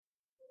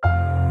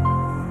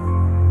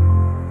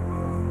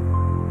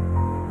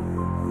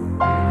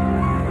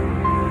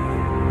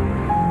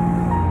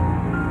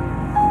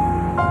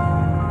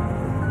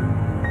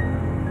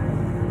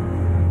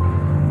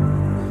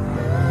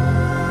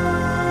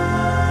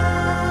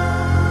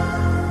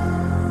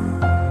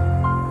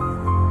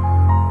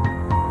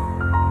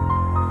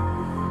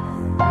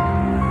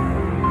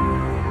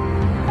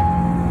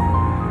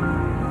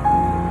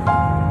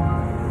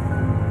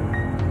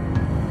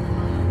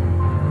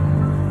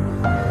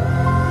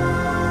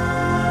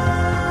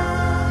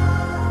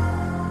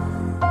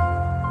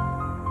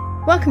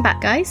Welcome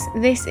back, guys.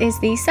 This is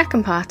the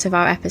second part of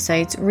our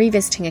episodes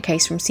revisiting a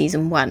case from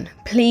season 1.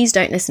 Please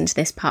don't listen to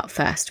this part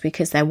first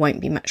because there won't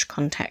be much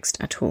context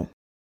at all.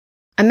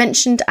 I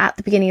mentioned at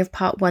the beginning of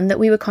part 1 that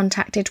we were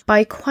contacted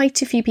by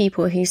quite a few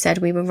people who said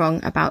we were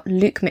wrong about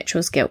Luke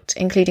Mitchell's guilt,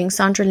 including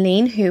Sandra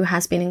Lean, who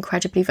has been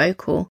incredibly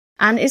vocal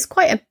and is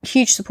quite a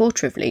huge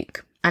supporter of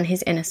Luke and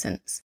his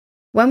innocence.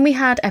 When we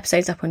had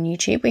episodes up on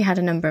YouTube, we had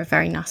a number of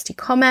very nasty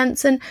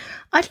comments, and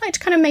I'd like to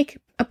kind of make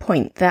a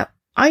point that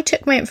I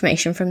took my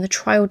information from the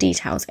trial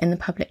details in the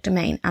public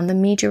domain and the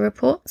media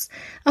reports,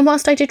 and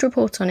whilst I did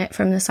report on it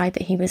from the side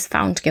that he was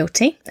found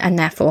guilty and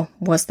therefore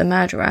was the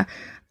murderer,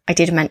 I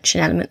did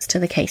mention elements to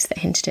the case that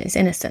hinted at his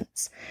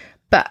innocence.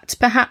 But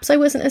perhaps I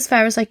wasn't as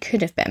fair as I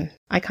could have been.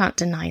 I can't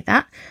deny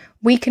that.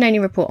 We can only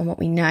report on what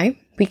we know.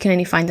 We can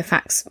only find the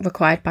facts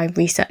required by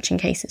researching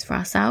cases for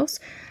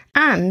ourselves.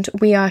 And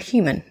we are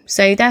human,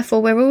 so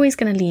therefore we're always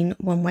going to lean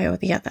one way or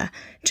the other.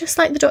 Just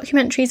like the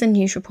documentaries and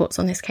news reports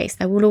on this case,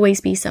 there will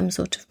always be some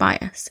sort of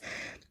bias.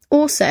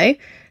 Also,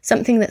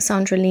 something that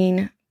Sandra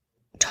Lean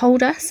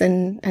told us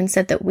and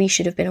said that we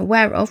should have been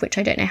aware of, which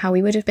I don't know how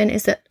we would have been,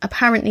 is that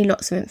apparently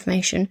lots of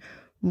information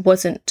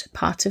wasn't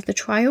part of the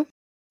trial.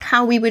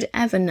 How we would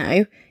ever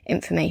know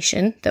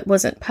information that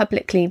wasn't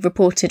publicly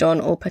reported on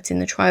or put in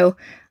the trial,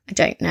 I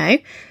don't know.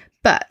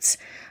 But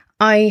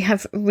I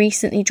have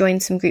recently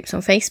joined some groups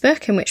on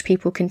Facebook in which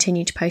people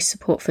continue to post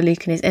support for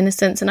Luke and his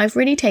innocence, and I've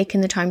really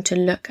taken the time to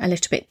look a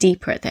little bit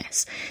deeper at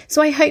this.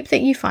 So I hope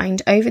that you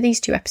find over these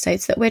 2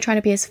 episodes that we're trying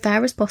to be as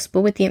fair as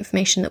possible with the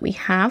information that we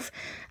have,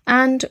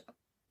 and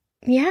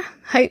yeah,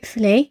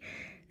 hopefully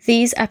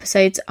these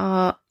episodes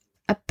are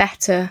a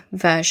better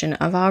version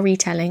of our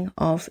retelling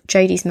of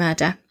Jodi's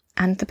murder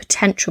and the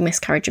potential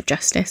miscarriage of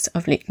justice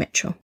of Luke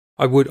Mitchell.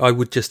 I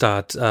would just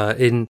add,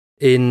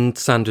 in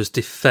Sandra's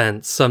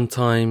defence,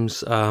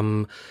 sometimes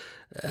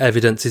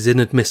evidence is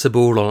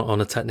inadmissible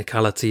on a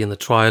technicality in the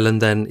trial, and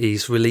then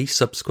is released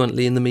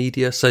subsequently in the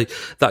media. So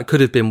that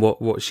could have been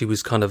what she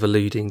was kind of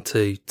alluding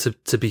to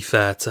be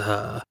fair to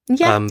her.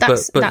 Yeah,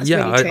 that's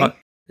yeah, really true.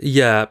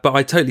 Yeah, but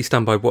I totally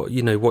stand by what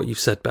you've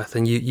said, Beth,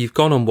 and you've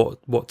gone on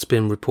what's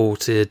been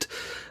reported,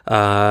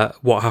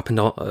 what happened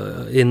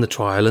in the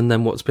trial, and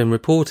then what's been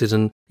reported.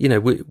 And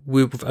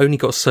we've only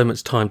got so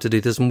much time to do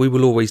this, and we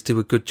will always do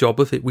a good job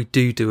of it. We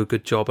do a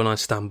good job, and I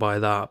stand by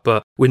that.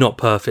 But we're not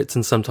perfect,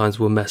 and sometimes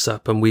we'll mess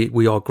up, and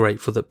we are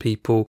grateful that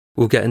people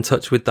will get in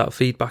touch with that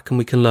feedback and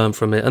we can learn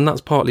from it. And that's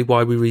partly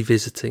why we're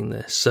revisiting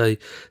this. So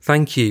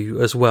thank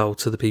you as well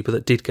to the people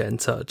that did get in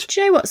touch.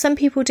 Do you know what? Some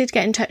people did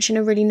get in touch in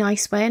a really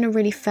nice way, in a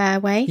really fair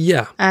way.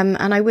 Yeah. And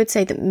I would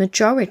say that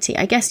majority,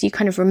 I guess you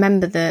kind of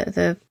remember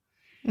the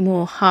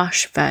more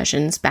harsh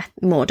versions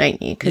more,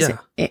 don't you? Because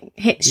it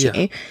hits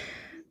you.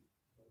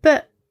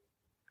 But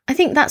I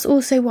think that's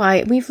also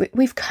why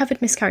we've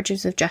covered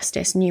miscarriages of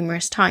justice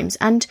numerous times.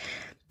 And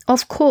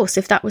of course,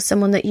 if that was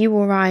someone that you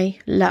or I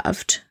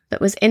loved, that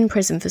was in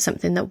prison for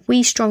something that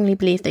we strongly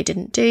believe they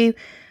didn't do,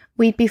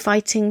 we'd be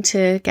fighting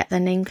to get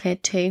their name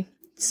cleared too.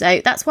 So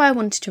that's why I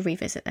wanted to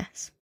revisit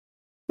this.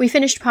 We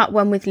finished part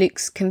 1 with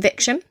Luke's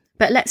conviction,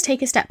 but let's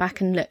take a step back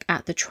and look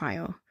at the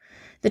trial.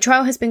 The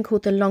trial has been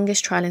called the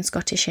longest trial in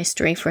Scottish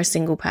history for a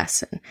single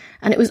person,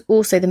 and it was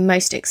also the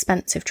most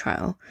expensive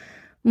trial.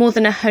 More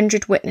than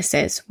 100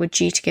 witnesses were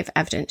due to give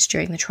evidence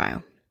during the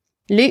trial.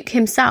 Luke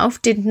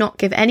himself did not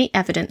give any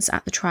evidence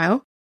at the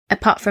trial,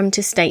 apart from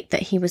to state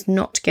that he was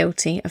not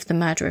guilty of the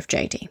murder of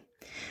Jodi.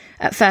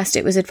 At first,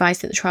 it was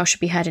advised that the trial should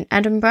be heard in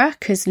Edinburgh,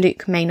 because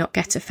Luke may not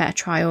get a fair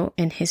trial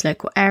in his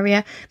local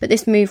area, but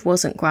this move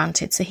wasn't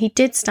granted, so he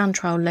did stand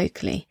trial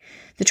locally.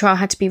 The trial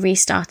had to be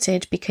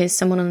restarted because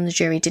someone on the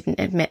jury didn't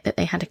admit that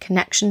they had a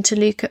connection to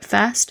Luke at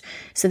first,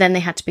 so then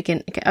they had to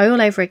begin all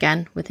over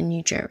again with a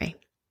new jury.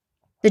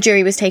 The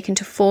jury was taken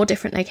to 4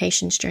 different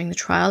locations during the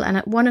trial, and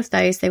at one of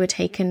those they were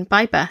taken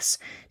by bus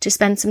to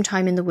spend some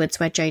time in the woods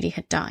where Jodi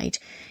had died.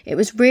 It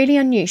was really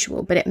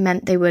unusual, but it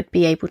meant they would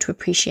be able to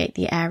appreciate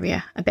the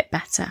area a bit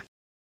better.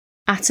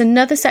 At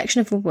another section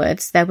of the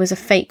woods, there was a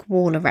fake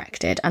wall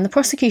erected, and the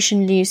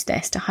prosecution used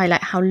this to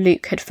highlight how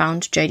Luke had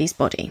found Jodi's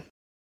body.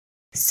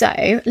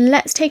 So,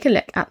 let's take a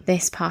look at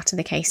this part of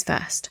the case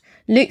first.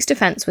 Luke's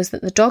defence was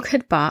that the dog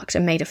had barked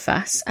and made a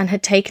fuss and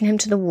had taken him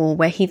to the wall,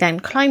 where he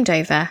then climbed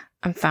over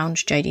and found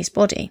Jodi's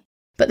body.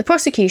 But the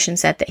prosecution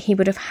said that he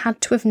would have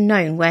had to have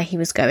known where he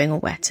was going or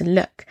where to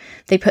look.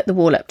 They put the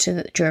wall up so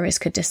that the jurors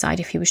could decide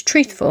if he was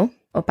truthful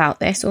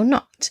about this or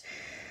not.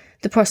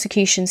 The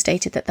prosecution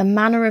stated that the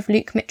manner of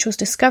Luke Mitchell's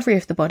discovery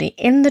of the body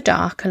in the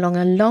dark along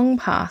a long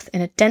path in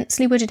a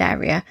densely wooded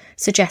area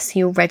suggests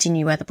he already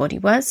knew where the body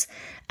was,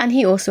 and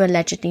he also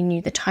allegedly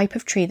knew the type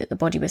of tree that the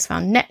body was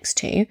found next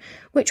to,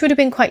 which would have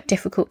been quite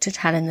difficult to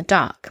tell in the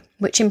dark,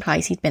 which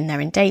implies he'd been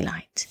there in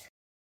daylight.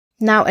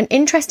 Now, an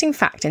interesting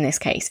fact in this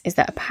case is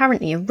that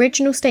apparently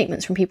original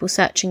statements from people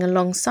searching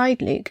alongside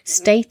Luke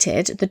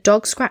stated the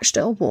dog scratched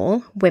at a wall,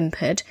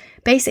 whimpered,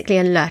 basically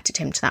alerted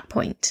him to that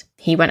point.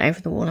 He went over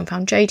the wall and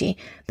found Jodi,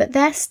 but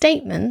their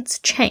statements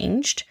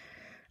changed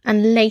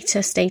and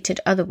later stated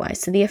otherwise.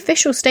 So the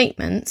official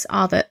statements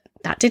are that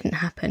didn't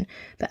happen,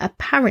 but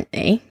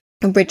apparently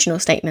original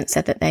statement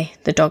said that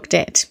the dog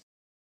did.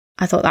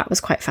 I thought that was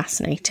quite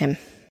fascinating.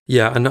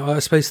 Yeah, and I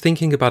suppose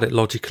thinking about it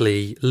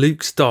logically,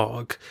 Luke's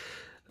dog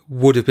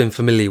would have been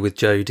familiar with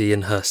Jodi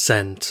and her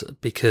scent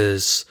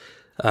because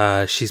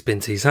she's been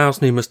to his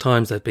house numerous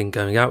times. They've been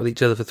going out with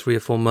each other for 3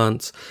 or 4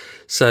 months.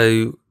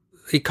 So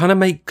it kind of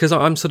because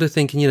I'm sort of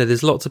thinking,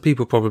 there's lots of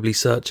people probably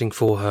searching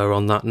for her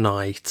on that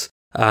night.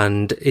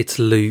 And it's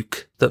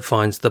Luke that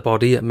finds the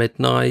body at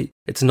midnight.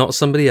 It's not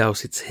somebody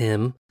else, it's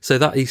him. So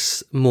that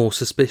is more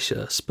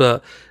suspicious.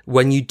 But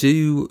when you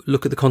do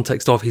look at the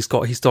context of he's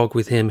got his dog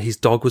with him, his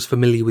dog was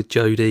familiar with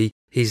Jodi,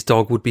 his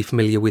dog would be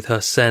familiar with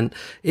her scent,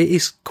 it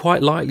is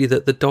quite likely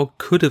that the dog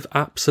could have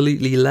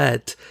absolutely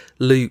led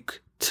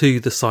Luke to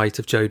the site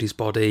of Jodi's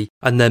body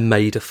and then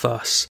made a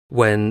fuss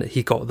when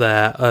he got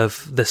there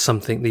of there's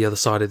something the other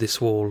side of this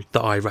wall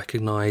that I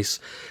recognise.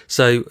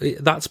 So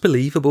that's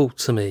believable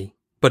to me.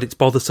 But it's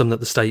bothersome that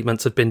the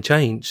statements have been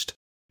changed.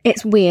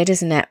 It's weird,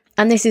 isn't it?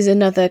 And this is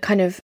another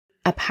kind of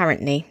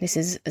apparently. This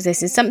is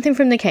something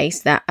from the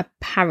case that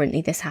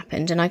apparently this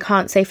happened. And I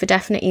can't say for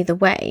definite either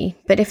way.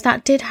 But if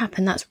that did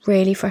happen, that's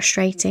really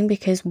frustrating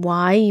because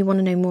why? You want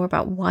to know more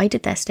about why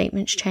did their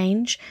statements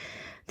change?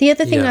 The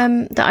other thing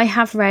that I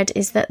have read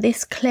is that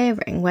this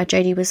clearing where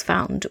Jodi was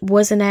found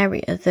was an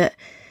area that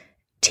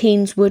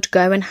teens would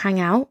go and hang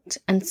out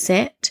and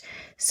sit.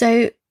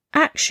 So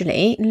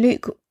actually,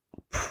 Luke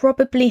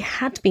probably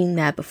had been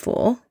there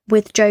before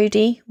with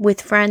Jodi, with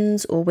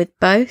friends, or with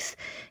both.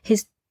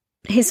 His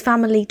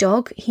family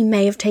dog, he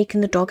may have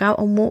taken the dog out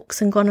on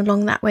walks and gone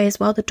along that way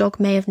as well. The dog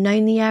may have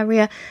known the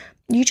area.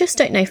 You just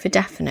don't know for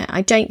definite.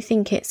 I don't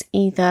think it's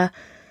either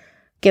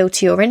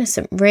guilty or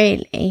innocent,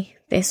 really,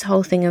 this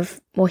whole thing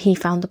of, well, he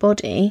found the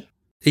body.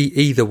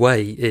 Either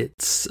way,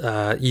 it's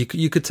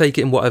you could take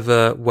it in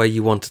whatever way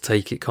you want to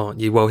take it, can't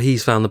you? Well,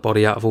 he's found the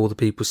body out of all the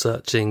people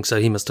searching, so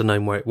he must have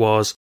known where it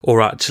was.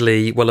 Or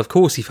actually, well, of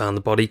course he found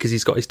the body because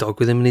he's got his dog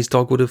with him and his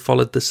dog would have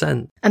followed the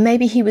scent. And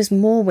maybe he was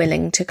more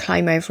willing to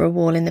climb over a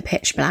wall in the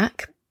pitch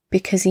black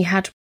because he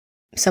had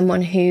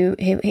someone who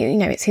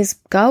it's his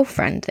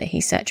girlfriend that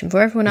he's searching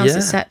for. Everyone else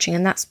is searching,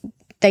 and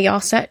they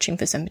are searching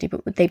for somebody,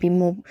 but would they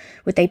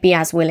be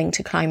as willing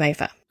to climb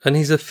over? And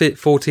he's a fit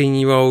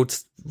 14-year-old,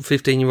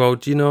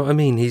 15-year-old, you know what I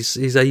mean?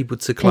 He's able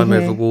to climb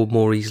over a wall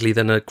more easily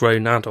than a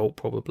grown adult,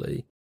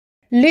 probably.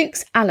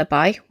 Luke's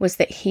alibi was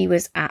that he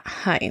was at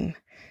home.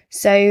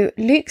 So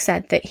Luke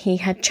said that he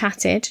had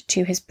chatted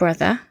to his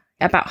brother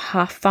about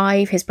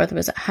 5:30. His brother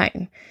was at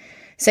home.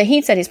 So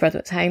he'd said his brother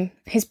was home.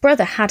 His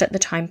brother had at the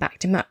time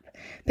backed him up.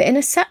 But in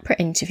a separate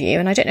interview,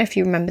 and I don't know if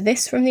you remember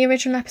this from the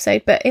original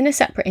episode, but in a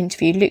separate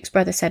interview, Luke's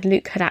brother said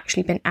Luke had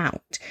actually been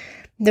out.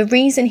 The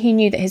reason he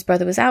knew that his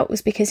brother was out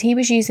was because he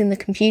was using the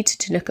computer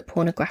to look at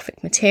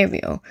pornographic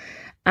material.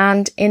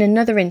 And in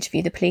another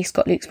interview, the police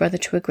got Luke's brother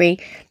to agree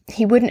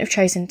he wouldn't have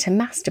chosen to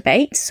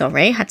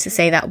masturbate, had to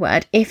say that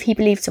word, if he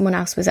believed someone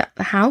else was at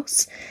the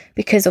house,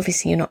 because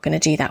obviously you're not going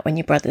to do that when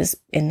your brother's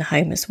in the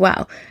home as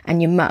well,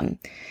 and your mum.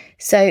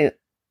 So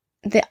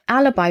the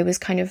alibi was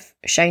kind of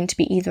shown to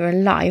be either a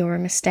lie or a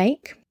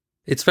mistake.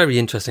 It's very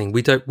interesting.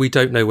 We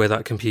don't know where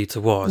that computer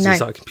was. No. Is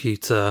that a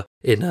computer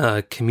in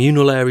a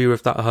communal area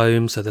of that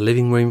home, so the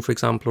living room, for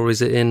example, or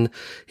is it in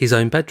his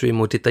own bedroom,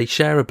 or did they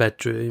share a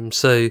bedroom?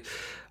 So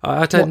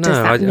I don't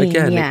know.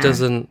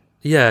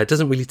 It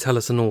doesn't really tell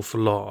us an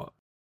awful lot.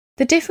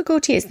 The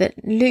difficulty is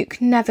that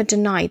Luke never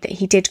denied that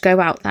he did go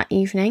out that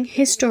evening.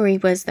 His story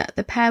was that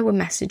the pair were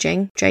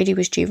messaging, Jodi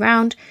was due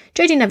round,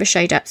 Jodi never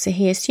showed up, so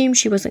he assumed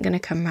she wasn't going to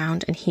come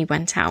round and he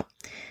went out.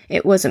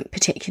 It wasn't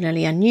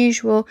particularly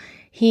unusual.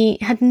 He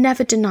had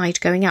never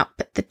denied going out,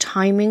 but the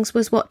timings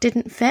was what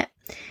didn't fit.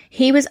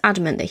 He was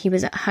adamant that he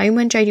was at home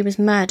when Jodi was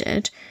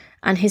murdered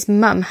and his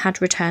mum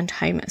had returned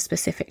home at a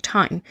specific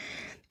time.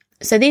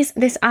 So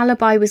this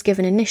alibi was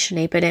given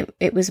initially, but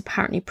it was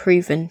apparently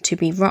proven to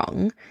be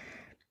wrong.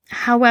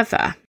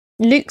 However,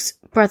 Luke's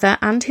brother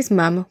and his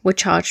mum were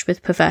charged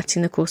with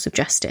perverting the course of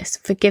justice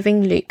for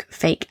giving Luke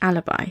fake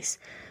alibis.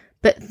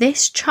 But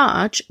this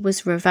charge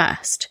was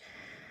reversed.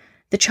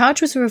 The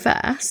charge was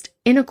reversed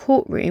in a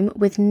courtroom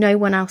with no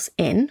one else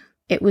in.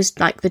 It was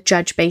like the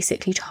judge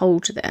basically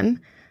told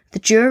them. The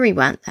jury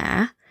weren't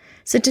there.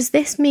 So does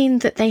this mean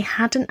that they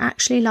hadn't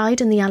actually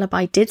lied and the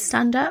alibi did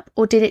stand up?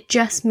 Or did it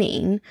just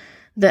mean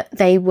that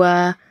they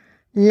were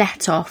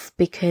let off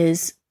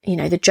because,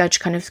 the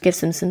judge kind of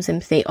gives them some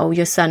sympathy? Oh,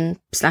 your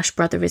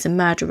son/brother is a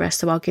murderer,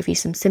 so I'll give you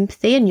some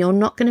sympathy and you're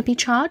not going to be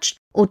charged?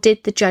 Or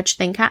did the judge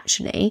think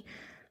actually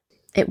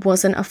it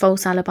wasn't a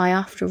false alibi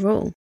after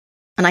all?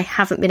 And I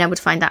haven't been able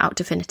to find that out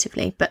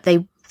definitively, but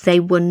they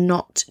were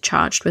not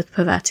charged with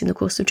perverting the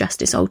course of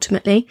justice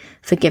ultimately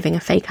for giving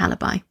a fake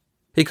alibi.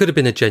 It could have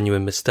been a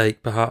genuine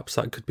mistake, perhaps.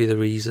 That could be the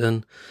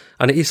reason.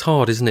 And it is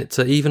hard, isn't it,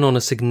 to even on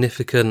a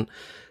significant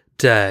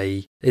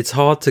day, it's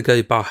hard to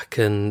go back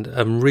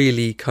and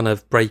really kind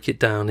of break it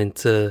down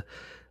into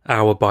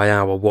hour by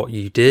hour what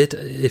you did.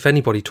 If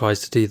anybody tries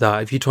to do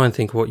that, if you try and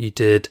think of what you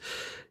did,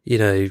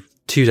 2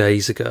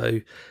 days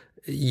ago,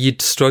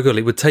 you'd struggle.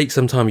 It would take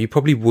some time. You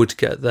probably would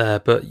get there,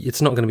 but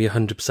it's not going to be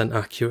 100%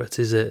 accurate,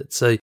 is it?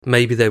 So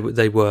maybe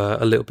they were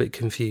a little bit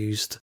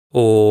confused,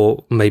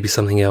 or maybe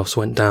something else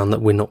went down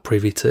that we're not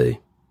privy to.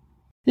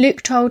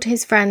 Luke told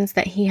his friends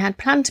that he had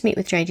planned to meet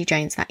with Jodi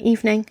Jones that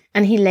evening,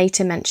 and he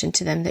later mentioned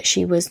to them that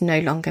she was no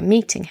longer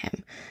meeting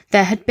him.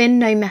 There had been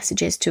no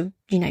messages to,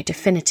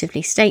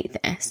 definitively state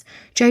this.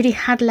 Jodi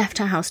had left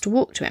her house to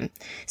walk to him.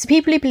 So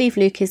people who believe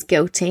Luke is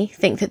guilty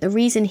think that the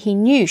reason he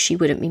knew she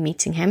wouldn't be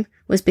meeting him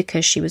was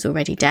because she was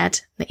already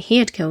dead, that he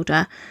had killed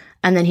her,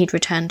 and then he'd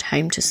returned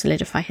home to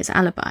solidify his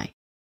alibi.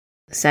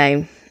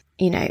 So,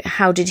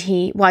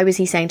 why was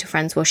he saying to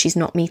friends, well, she's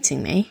not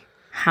meeting me?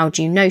 How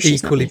do you know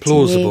she's equally not meeting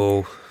plausible?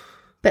 You?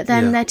 But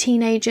then they're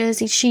teenagers.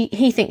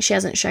 He thinks she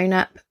hasn't shown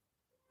up,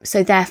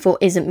 so therefore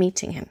isn't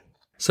meeting him.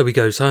 So he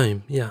goes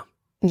home, yeah.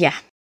 Yeah.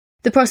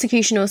 The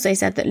prosecution also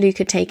said that Luke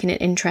had taken an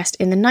interest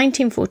in the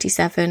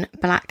 1947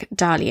 Black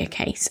Dahlia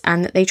case,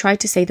 and that they tried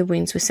to say the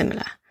wounds were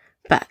similar.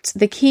 But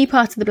the key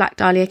part of the Black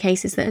Dahlia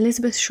case is that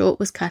Elizabeth Short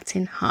was cut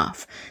in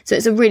half. So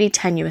it's a really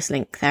tenuous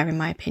link there, in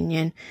my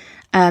opinion.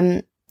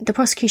 The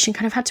prosecution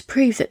kind of had to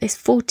prove that this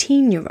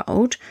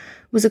 14-year-old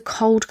was a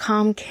cold,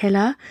 calm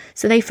killer.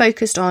 So they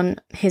focused on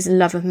his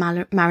love of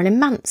Marilyn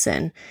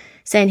Manson,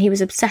 saying he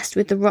was obsessed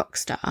with the rock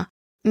star.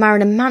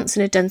 Marilyn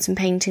Manson had done some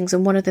paintings,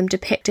 and one of them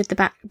depicted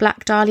the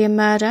Black Dahlia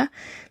murder.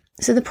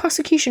 So the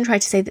prosecution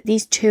tried to say that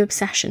these two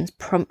obsessions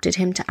prompted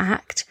him to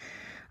act.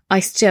 I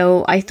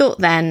thought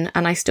then,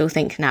 and I still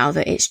think now,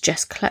 that it's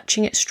just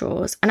clutching at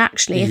straws. And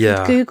actually, if he'd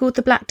Googled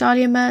the Black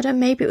Dahlia murder,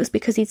 maybe it was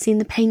because he'd seen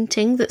the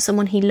painting that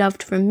someone he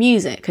loved from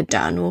music had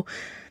done, or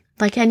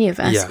like any of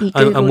us, he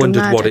Googled and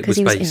wondered a murder what it was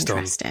because he was based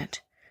interested.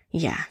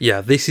 On.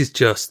 Yeah, this is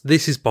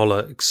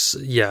bollocks.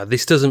 Yeah,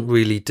 this doesn't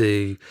really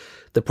do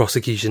the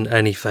prosecution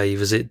any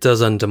favours. It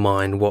does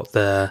undermine what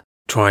they're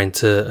trying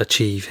to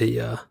achieve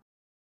here.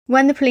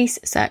 When the police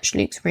searched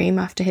Luke's room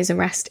after his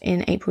arrest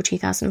in April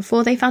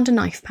 2004, they found a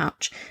knife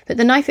pouch, but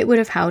the knife it would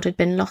have held had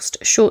been lost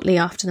shortly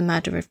after the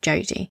murder of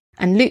Jodi,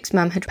 and Luke's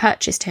mum had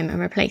purchased him a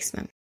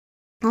replacement.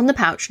 On the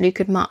pouch, Luke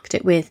had marked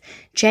it with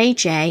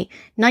JJ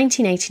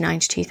 1989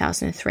 to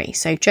 2003,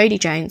 so Jodi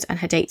Jones and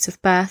her dates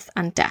of birth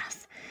and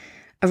death.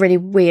 A really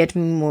weird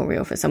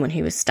memorial for someone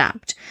who was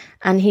stabbed.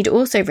 And he'd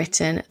also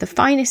written, "The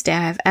finest day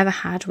I have ever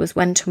had was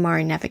when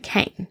tomorrow never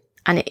came."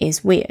 And it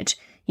is weird.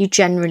 You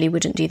generally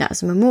wouldn't do that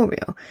as a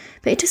memorial,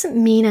 but it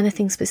doesn't mean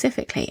anything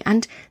specifically.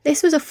 And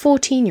this was a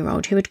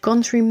 14-year-old who had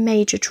gone through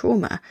major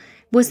trauma.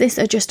 Was this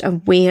just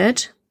a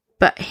weird,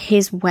 but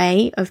his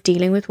way of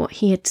dealing with what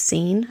he had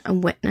seen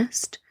and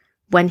witnessed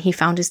when he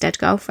found his dead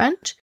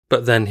girlfriend?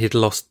 But then he'd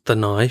lost the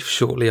knife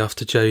shortly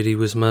after Jodi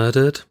was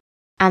murdered.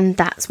 And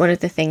that's one of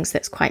the things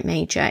that's quite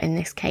major in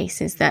this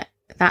case, is that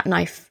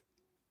knife,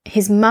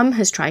 his mum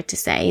has tried to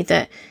say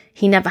that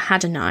he never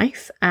had a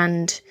knife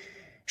and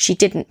she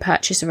didn't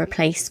purchase a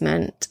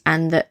replacement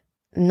and that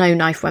no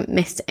knife went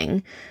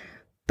missing.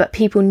 But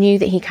people knew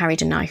that he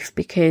carried a knife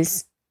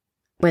because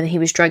when he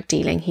was drug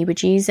dealing, he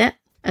would use it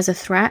as a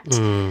threat.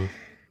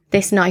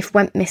 This knife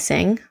went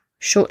missing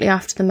shortly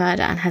after the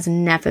murder and has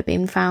never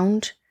been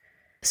found.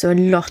 So a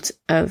lot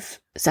of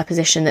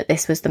supposition that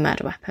this was the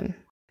murder weapon.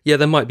 Yeah,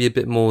 there might be a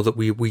bit more that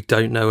we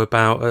don't know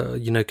about,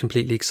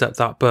 completely accept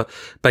that. But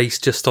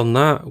based just on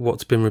that,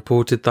 what's been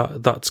reported,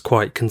 that's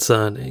quite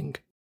concerning.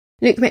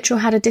 Luke Mitchell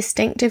had a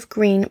distinctive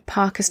green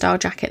Parker-style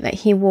jacket that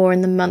he wore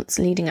in the months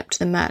leading up to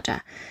the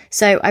murder.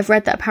 So I've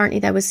read that apparently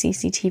there was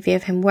CCTV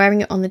of him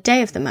wearing it on the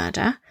day of the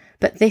murder,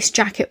 but this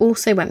jacket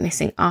also went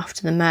missing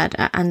after the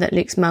murder, and that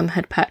Luke's mum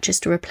had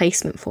purchased a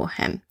replacement for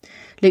him.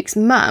 Luke's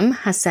mum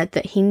has said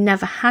that he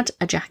never had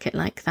a jacket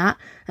like that,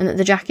 and that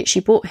the jacket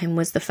she bought him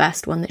was the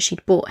first one that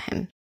she'd bought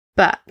him.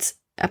 But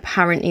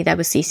apparently there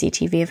was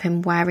CCTV of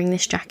him wearing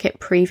this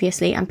jacket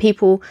previously, and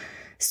people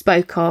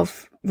spoke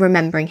of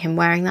remembering him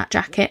wearing that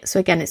jacket. So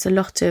again, it's a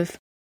lot of,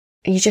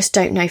 you just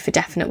don't know for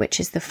definite which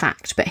is the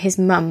fact, but his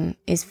mum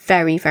is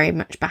very, very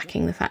much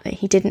backing the fact that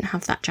he didn't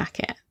have that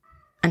jacket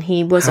and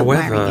he wasn't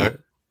wearing it.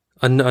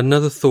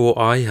 Another thought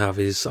I have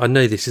is, I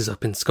know this is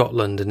up in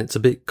Scotland and it's a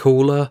bit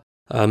cooler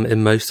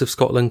in most of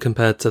Scotland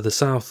compared to the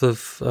south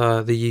of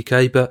the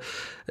UK, but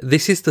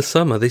this is the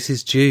summer, this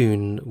is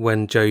June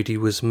when Jodi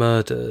was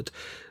murdered.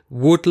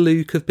 Would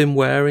Luke have been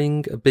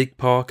wearing a big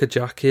Parker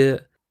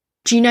jacket?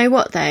 Do you know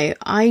what though?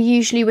 I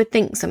usually would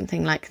think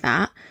something like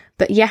that,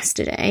 but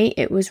yesterday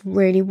it was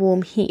really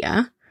warm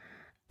here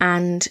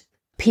and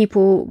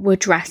people were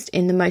dressed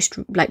in the most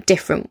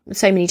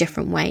so many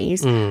different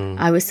ways.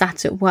 I was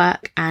sat at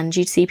work and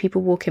you'd see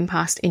people walking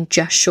past in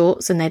just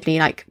shorts and they'd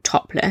be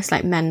topless,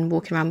 men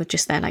walking around with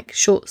just their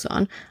shorts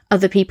on,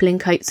 other people in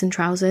coats and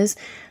trousers.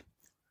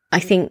 I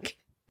think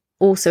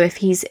also if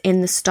he's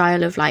in the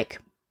style of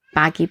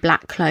baggy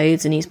black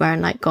clothes and he's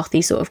wearing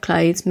gothy sort of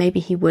clothes, maybe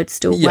he would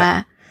still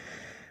wear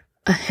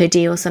a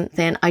hoodie or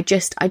something. I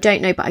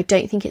don't know, but I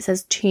don't think it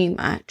says too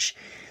much.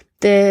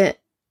 The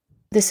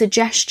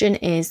suggestion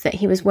is that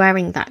he was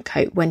wearing that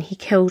coat when he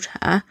killed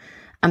her,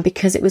 and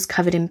because it was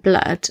covered in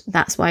blood,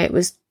 that's why it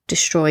was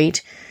destroyed.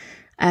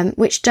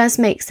 which does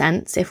make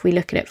sense if we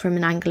look at it from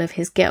an angle of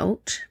his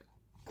guilt.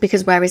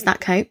 Because where is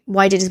that coat?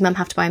 Why did his mum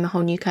have to buy him a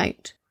whole new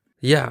coat?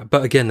 Yeah,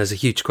 but again, there's a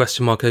huge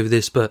question mark over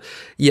this. But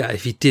yeah,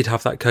 if he did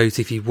have that coat,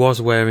 if he was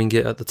wearing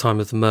it at the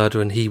time of the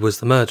murder and he was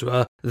the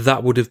murderer,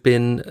 that would have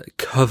been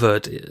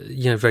covered,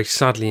 very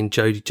sadly in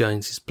Jodi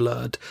Jones's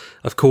blood.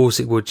 Of course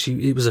it would.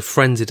 It was a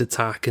frenzied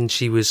attack and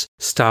she was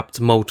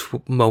stabbed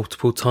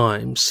multiple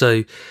times.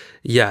 So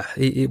yeah,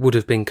 it would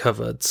have been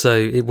covered. So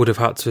it would have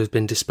had to have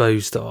been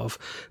disposed of.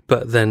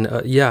 But then,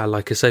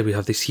 like I say, we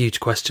have this huge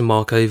question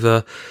mark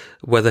over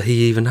whether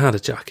he even had a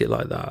jacket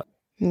like that.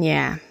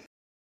 Yeah.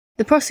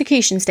 The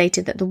prosecution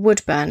stated that the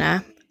wood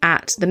burner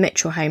at the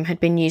Mitchell home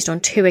had been used on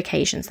 2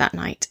 occasions that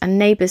night, and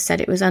neighbours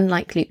said it was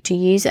unlike Luke to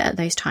use it at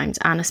those times,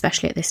 and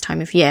especially at this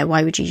time of year.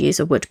 Why would you use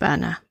a wood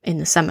burner in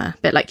the summer?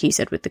 A bit like you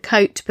said with the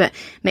coat, but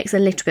makes a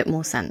little bit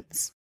more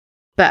sense.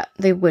 But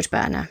the wood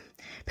burner.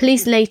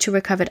 Police later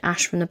recovered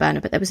ash from the burner,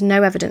 but there was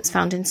no evidence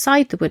found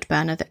inside the wood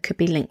burner that could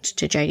be linked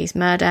to Jodi's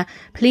murder.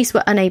 Police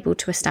were unable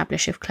to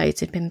establish if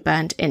clothes had been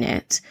burned in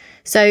it.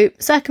 So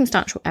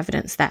circumstantial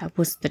evidence there.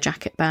 Was the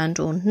jacket burned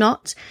or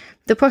not?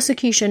 The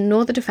prosecution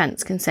nor the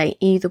defence can say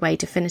either way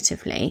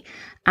definitively.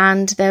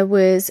 And there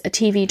was a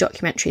TV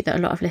documentary that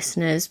a lot of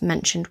listeners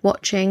mentioned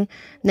watching.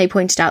 They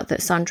pointed out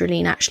that Sandra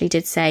Lean actually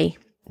did say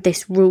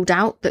this ruled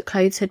out that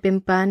clothes had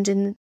been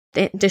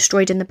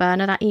destroyed in the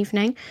burner that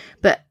evening.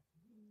 But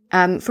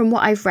from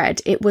what I've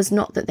read, it was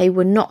not that they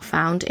were not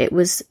found, it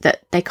was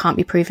that they can't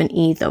be proven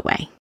either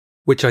way.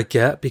 Which I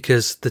get,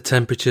 because the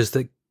temperatures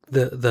that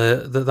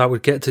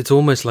would get to, it's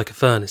almost like a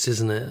furnace,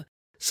 isn't it?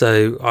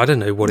 So I don't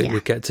know what it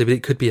would get to, but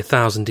it could be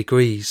 1,000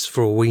 degrees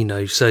for all we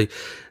know. So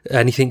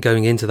anything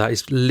going into that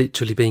is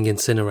literally being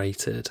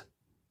incinerated.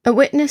 A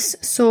witness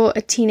saw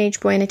a teenage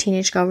boy and a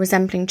teenage girl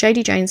resembling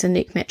Jodi Jones and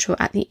Luke Mitchell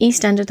at the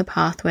east end of the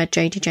path where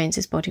Jodi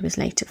Jones's body was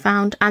later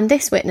found, and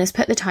this witness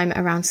put the time at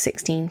around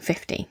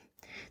 16:50.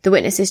 The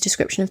witness's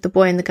description of the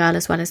boy and the girl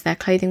as well as their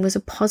clothing was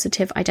a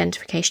positive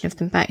identification of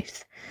them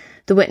both.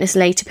 The witness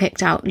later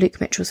picked out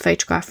Luke Mitchell's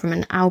photograph from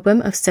an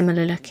album of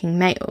similar-looking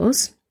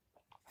males.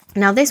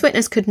 Now, this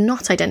witness could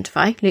not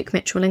identify Luke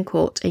Mitchell in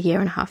court a year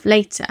and a half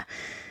later.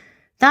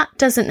 That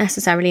doesn't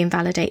necessarily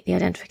invalidate the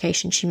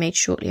identification she made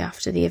shortly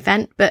after the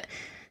event, but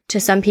to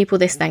some people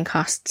this then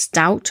casts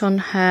doubt on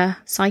her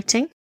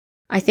sighting.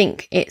 I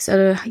think it's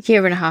a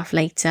year and a half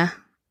later,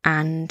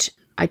 and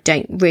I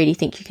don't really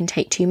think you can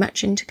take too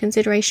much into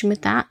consideration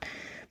with that.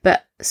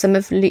 But some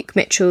of Luke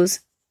Mitchell's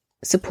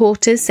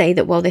supporters say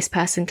that, well, this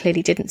person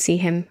clearly didn't see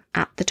him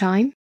at the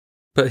time.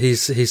 But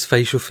his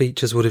facial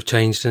features would have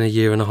changed in a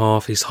year and a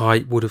half. His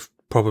height would have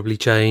probably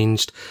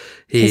changed.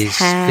 His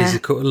hair,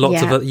 physical,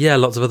 lots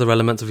of other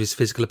elements of his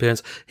physical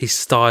appearance. His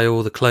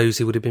style, the clothes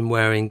he would have been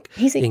wearing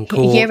in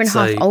court. He's a year and a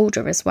half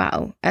older as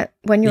well.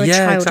 When you're a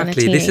child and a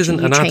teenager, this isn't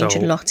an change adult.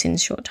 a lot in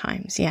short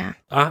times, yeah.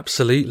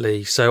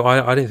 Absolutely. So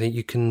I don't think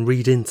you can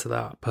read into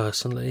that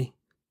personally.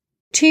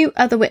 2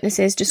 other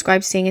witnesses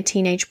described seeing a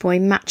teenage boy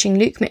matching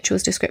Luke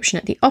Mitchell's description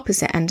at the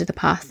opposite end of the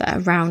path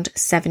at around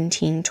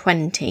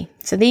 17:20.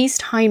 So these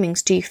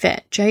timings do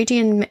fit. Jodi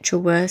and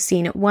Mitchell were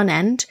seen at one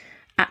end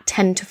at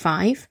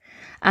 10:05,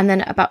 and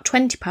then at about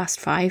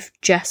 5:20,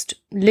 just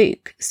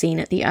Luke seen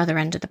at the other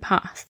end of the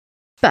path.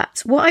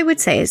 But what I would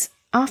say is,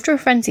 after a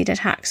frenzied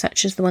attack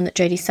such as the one that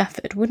Jodi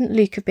suffered, wouldn't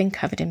Luke have been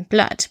covered in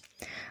blood?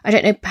 I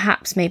don't know,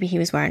 perhaps maybe he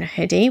was wearing a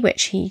hoodie,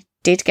 which he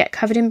did get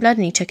covered in blood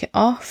and he took it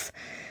off.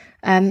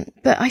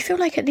 But I feel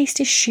like at least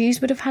his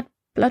shoes would have had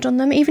blood on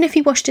them, even if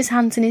he washed his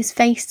hands and his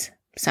face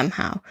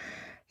somehow.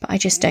 But I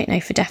just don't know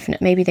for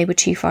definite. Maybe they were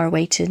too far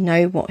away to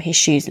know what his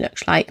shoes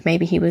looked like.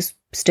 Maybe he was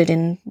stood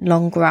in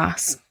long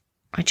grass.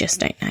 I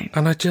just don't know.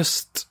 And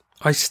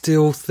I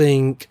still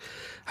think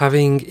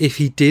if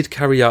he did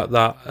carry out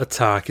that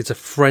attack, it's a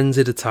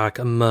frenzied attack,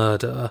 a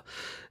murder,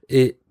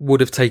 it would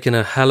have taken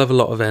a hell of a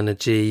lot of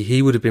energy.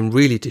 He would have been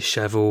really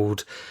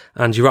dishevelled.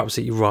 And you're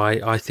absolutely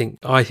right. I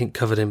think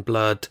covered in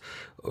blood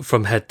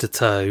from head to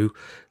toe.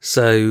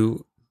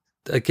 So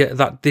again,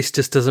 this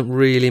just doesn't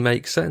really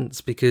make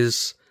sense,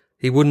 because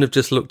he wouldn't have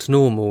just looked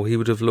normal. It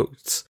would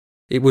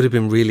have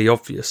been really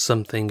obvious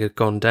something had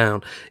gone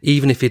down,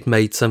 even if he'd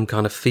made some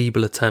kind of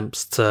feeble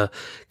attempts to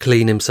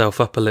clean himself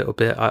up a little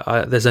bit.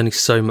 There's only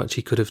so much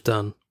he could have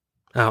done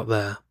out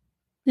there.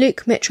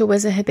 Luke Mitchell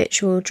was a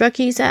habitual drug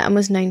user and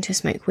was known to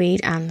smoke weed,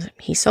 and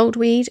he sold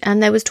weed,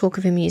 and there was talk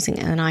of him using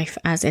a knife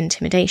as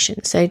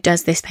intimidation. So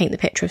does this paint the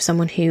picture of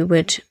someone who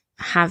would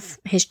have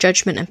his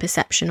judgment and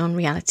perception on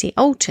reality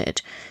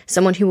altered?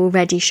 Someone who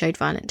already showed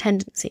violent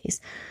tendencies?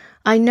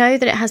 I know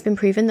that it has been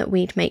proven that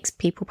weed makes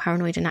people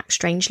paranoid and act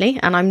strangely,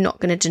 and I'm not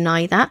going to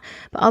deny that,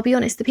 but I'll be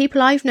honest, the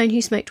people I've known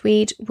who smoked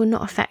weed were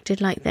not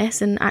affected like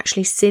this, and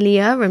actually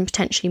sillier and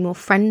potentially more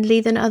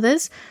friendly than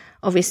others.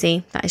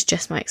 Obviously, that is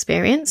just my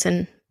experience,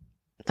 and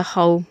the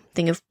whole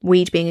thing of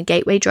weed being a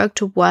gateway drug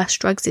to worse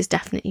drugs is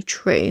definitely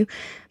true,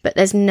 but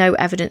there's no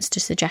evidence to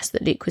suggest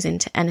that Luke was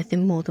into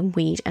anything more than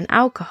weed and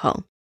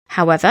alcohol.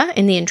 However,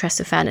 in the interest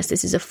of fairness,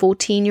 this is a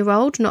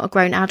 14-year-old, not a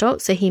grown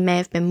adult, so he may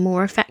have been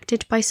more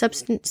affected by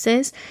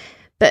substances.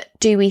 But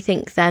do we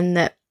think then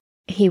that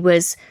he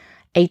was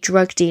a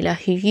drug dealer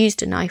who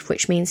used a knife,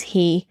 which means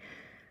he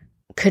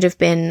could have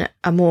been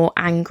a more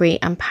angry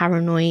and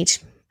paranoid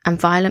and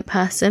violent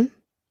person.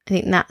 I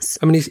think that's...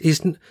 I mean,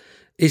 he's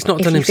not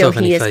done himself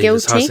any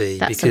favours, has he?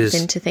 That's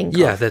something to think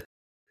of.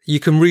 You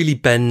can really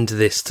bend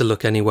this to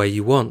look any way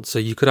you want. So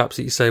you could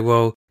absolutely say,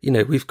 well,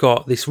 we've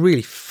got this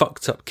really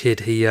fucked up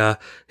kid here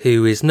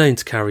who is known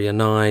to carry a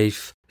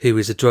knife, who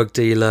is a drug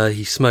dealer,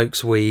 he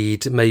smokes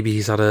weed, maybe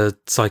he's had a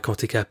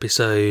psychotic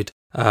episode,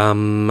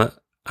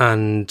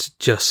 and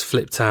just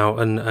flipped out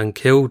and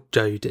killed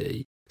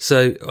Jodi.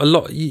 So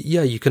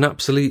you can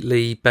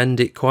absolutely bend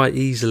it quite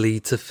easily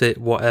to fit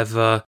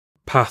whatever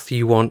path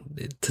you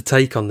want to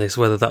take on this,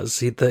 whether that's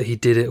that he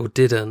did it or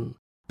didn't.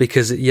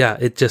 Because,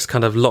 it just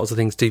kind of lots of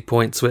things do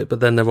point to it,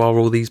 but then there are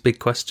all these big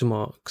question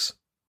marks.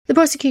 The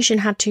prosecution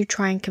had to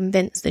try and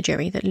convince the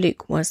jury that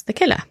Luke was the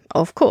killer.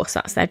 Of course,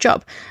 that's their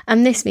job.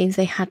 And this means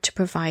they had to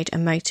provide a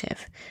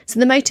motive. So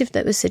the motive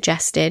that was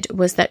suggested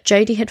was that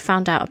Jodi had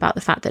found out about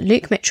the fact that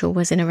Luke Mitchell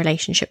was in a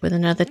relationship with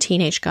another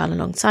teenage girl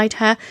alongside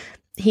her.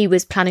 He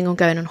was planning on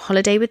going on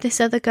holiday with this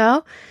other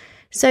girl.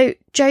 So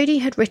Jodi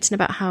had written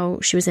about how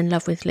she was in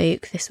love with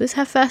Luke. This was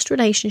her first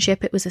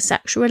relationship. It was a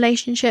sexual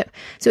relationship.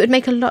 So it would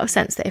make a lot of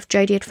sense that if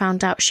Jodi had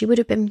found out, she would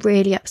have been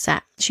really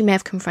upset. She may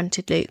have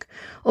confronted Luke.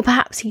 Or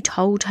perhaps he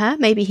told her.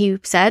 Maybe he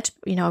said,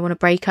 I want to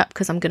break up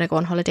because I'm going to go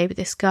on holiday with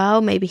this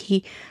girl.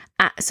 Maybe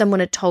someone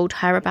had told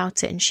her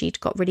about it and she'd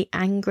got really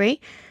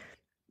angry.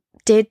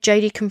 Did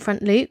Jodi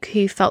confront Luke,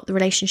 who felt the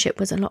relationship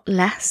was a lot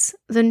less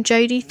than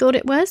Jodi thought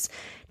it was?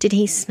 Did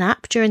he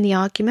snap during the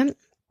argument?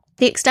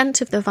 The extent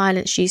of the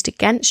violence used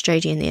against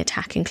Jodi in the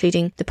attack,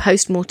 including the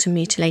post-mortem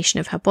mutilation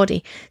of her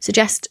body,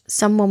 suggests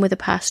someone with a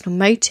personal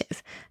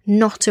motive,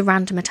 not a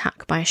random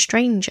attack by a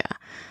stranger.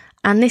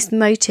 And this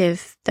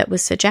motive that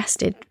was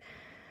suggested,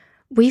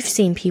 we've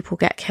seen people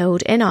get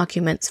killed in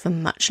arguments for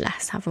much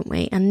less, haven't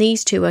we? And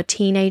these two are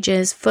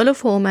teenagers full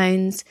of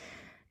hormones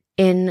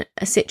in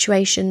a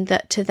situation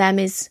that to them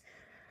is,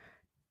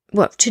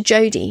 well, to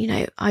Jodi,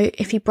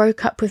 if he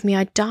broke up with me,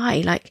 I'd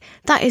die. Like,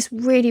 that is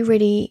really,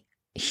 really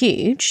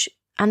huge,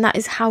 and that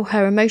is how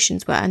her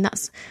emotions were. And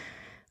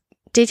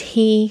did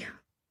he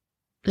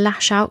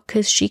lash out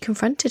because she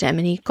confronted him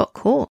and he got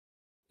caught?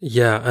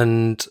 Yeah,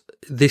 and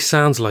this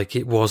sounds like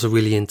it was a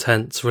really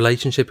intense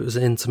relationship. It was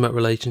an intimate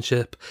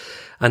relationship,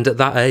 and at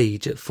that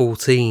age, at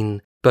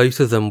 14, both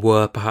of them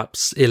were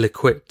perhaps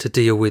ill-equipped to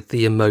deal with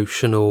the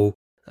emotional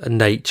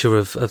nature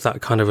of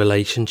that kind of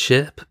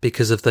relationship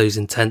because of those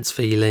intense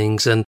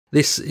feelings. And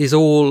this is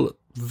all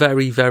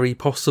very, very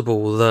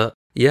possible that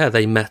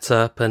they met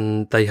up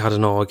and they had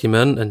an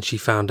argument and she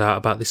found out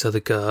about this other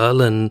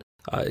girl and,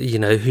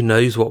 who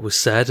knows what was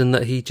said, and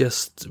that he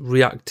just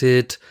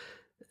reacted,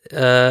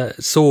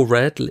 saw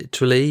red,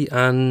 literally,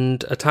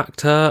 and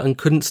attacked her and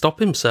couldn't stop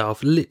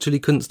himself,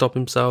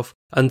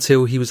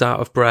 until he was out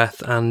of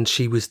breath and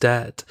she was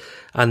dead.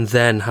 And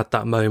then had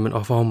that moment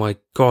of, oh my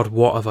God,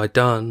 what have I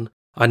done?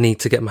 I need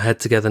to get my head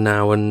together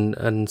now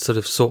and sort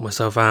of sort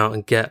myself out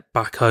and get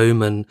back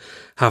home and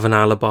have an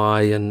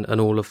alibi and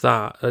all of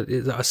that.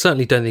 I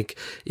certainly don't think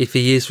if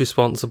he is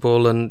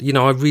responsible, and,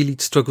 I really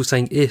struggle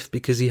saying if,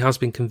 because he has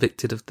been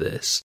convicted of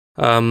this.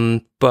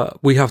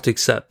 But we have to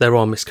accept there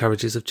are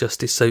miscarriages of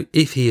justice. So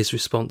if he is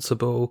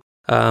responsible,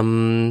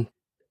 then...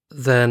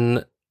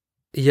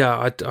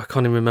 I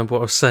can't even remember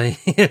what I was saying,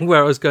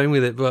 where I was going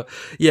with it, but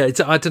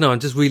I don't know. I'm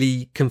just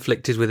really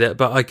conflicted with it.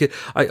 But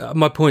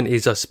my point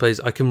is, I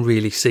suppose I can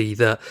really see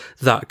that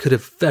could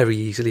have very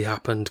easily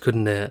happened,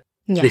 couldn't it?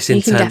 Yeah, this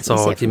intense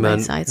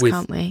argument sides,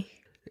 can't we?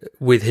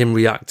 With him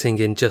reacting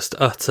in just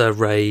utter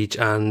rage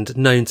and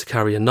known to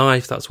carry a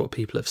knife. That's what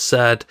people have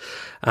said.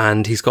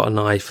 And he's got a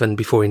knife, and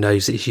before he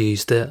knows it, he's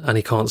used it, and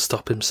he can't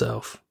stop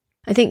himself.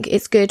 I think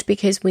it's good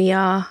because we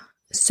are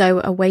so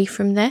away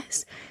from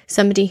this.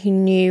 Somebody who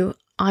knew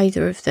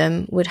either of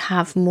them would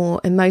have more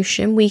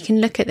emotion. We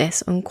can look at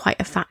this on quite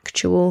a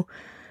factual,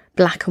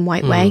 black and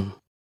white way.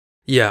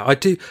 Yeah, I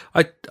do.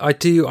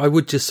 I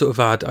would just sort of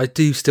add, I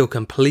do still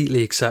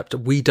completely accept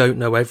we don't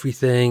know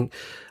everything.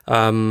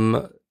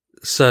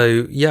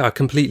 So I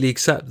completely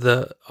accept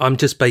that. I'm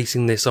just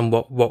basing this on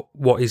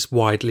what is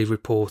widely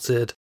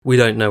reported. We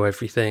don't know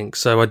everything.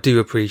 So I do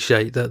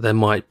appreciate that there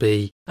might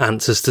be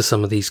answers to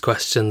some of these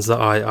questions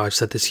that I've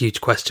said this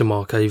huge question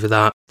mark over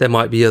that. There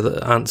might be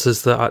other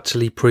answers that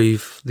actually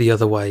prove the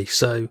other way.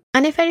 So,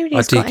 and if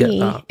anybody's got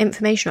any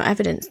information or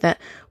evidence that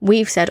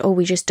we've said, oh,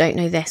 we just don't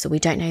know this or we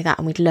don't know that,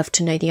 and we'd love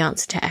to know the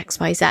answer to X,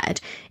 Y, Z.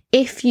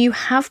 If you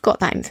have got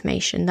that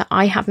information that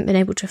I haven't been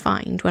able to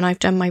find when I've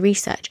done my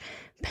research,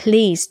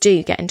 please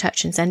do get in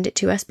touch and send it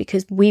to us,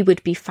 because we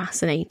would be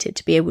fascinated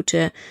to be able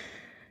to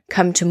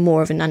come to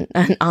more of an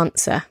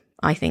answer,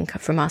 I think,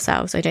 from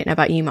ourselves. I don't know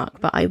about you, Mark,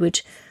 but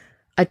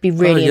I'd be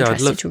really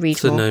interested to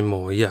read more. To know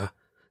more, yeah.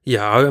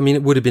 Yeah, I mean,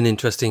 it would have been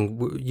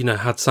interesting, you know,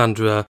 had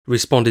Sandra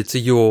responded to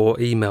your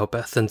email,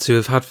 Beth, and to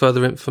have had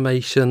further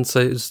information.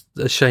 So it was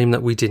a shame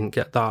that we didn't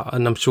get that.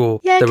 And I'm sure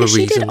there were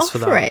reasons for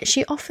that. Yeah, because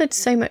she offered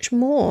so much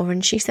more,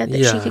 and she said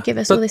that she could give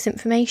us all this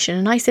information.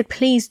 And I said,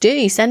 please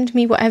do, send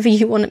me whatever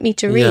you want me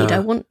to read. I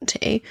want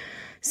to.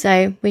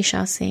 So we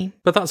shall see.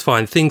 But that's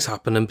fine. Things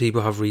happen and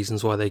people have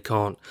reasons why they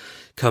can't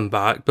come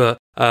back. But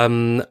I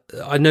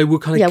know we'll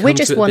kind of come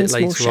to it a bit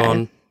later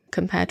on.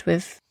 Compared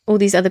with all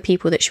these other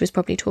people that she was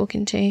probably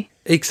talking to.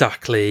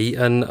 Exactly.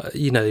 And,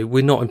 you know,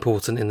 we're not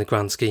important in the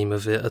grand scheme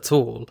of it at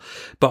all.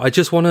 But I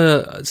just want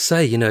to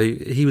say, you know,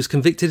 he was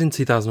convicted in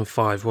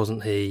 2005,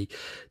 wasn't he?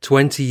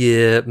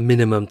 20-year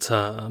minimum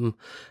term.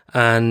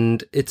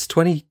 And it's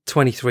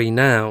 2023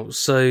 now.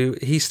 So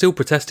he's still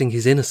protesting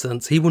his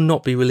innocence. He will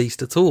not be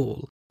released at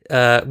all.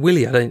 Will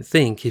he? I don't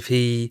think, if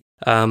he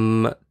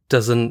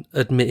doesn't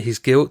admit his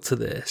guilt to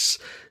this.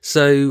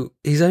 So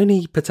he's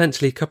only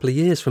potentially a couple of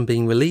years from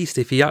being released.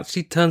 If he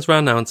actually turns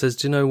around now and says,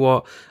 do you know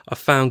what, I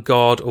found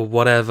God or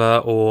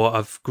whatever, or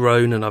I've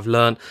grown and I've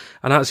learned,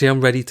 and actually I'm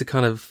ready to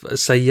kind of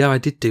say, yeah, I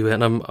did do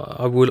it, and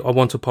I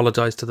want to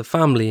apologise to the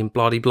family and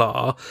blah, blah,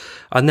 blah,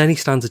 and then he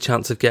stands a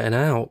chance of getting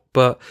out.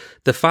 But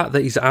the fact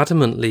that he's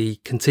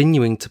adamantly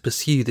continuing to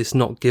pursue this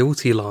not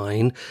guilty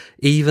line,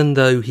 even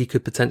though he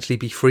could potentially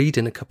be freed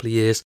in a couple of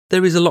years,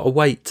 there is a lot of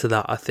weight to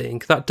that, I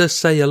think. That does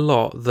say a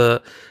lot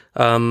that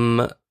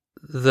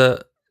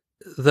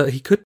that he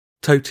could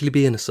totally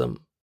be innocent.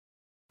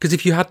 Because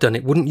if you had done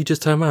it, wouldn't you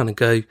just turn around and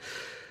go,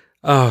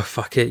 oh,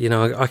 fuck it, you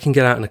know, I can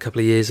get out in a couple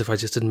of years if I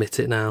just admit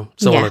it now.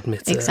 So I'll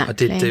admit it. I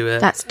did do it.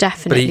 That's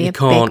definitely a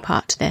big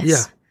part to this.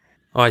 Yeah,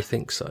 I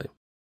think so.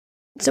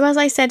 So as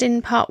I said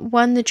in part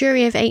 1, the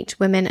jury of 8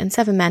 women and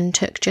 7 men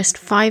took just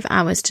 5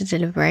 hours to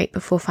deliberate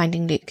before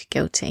finding Luke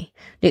guilty.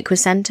 Luke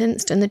was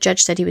sentenced, and the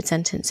judge said he would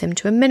sentence him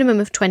to a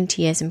minimum of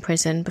 20 years in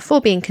prison before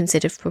being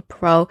considered for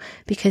parole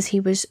because he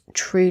was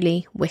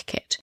truly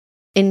wicked.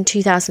 In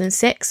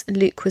 2006,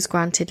 Luke was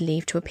granted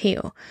leave to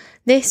appeal.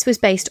 This was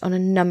based on a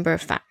number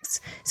of facts.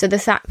 So the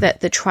fact that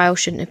the trial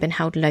shouldn't have been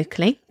held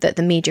locally, that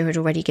the media had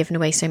already given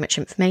away so much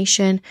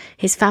information,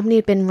 his family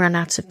had been run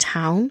out of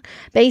town,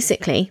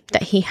 basically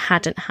that he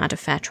hadn't had a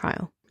fair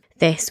trial.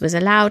 This was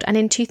allowed, and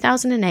in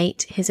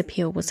 2008, his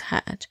appeal was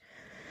heard.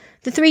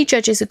 The 3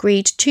 judges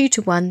agreed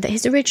 2-1 that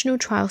his original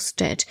trial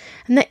stood,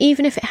 and that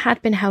even if it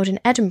had been held in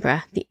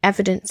Edinburgh, the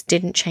evidence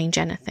didn't change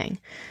anything.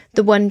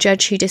 The one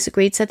judge who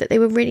disagreed said that they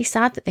were really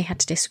sad that they had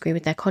to disagree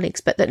with their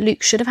colleagues, but that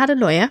Luke should have had a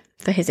lawyer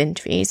for his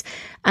interviews,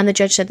 and the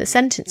judge said the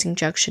sentencing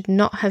judge should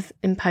not have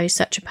imposed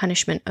such a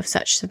punishment of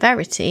such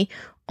severity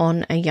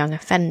on a young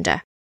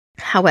offender.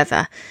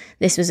 However,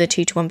 this was a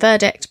 2-1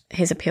 verdict.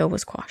 His appeal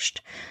was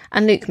quashed.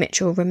 And Luke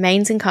Mitchell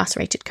remains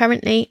incarcerated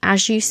currently.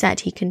 As you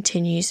said, he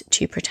continues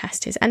to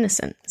protest his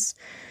innocence.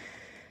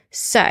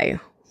 So,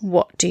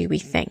 what do we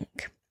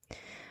think?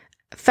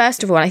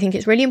 First of all, I think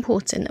it's really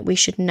important that we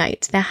should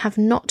note there have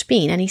not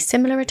been any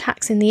similar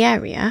attacks in the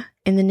area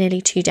in the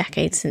nearly 2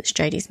 decades since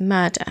Jodi's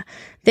murder.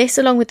 This,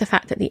 along with the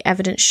fact that the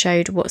evidence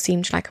showed what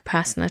seemed like a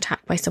personal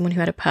attack by someone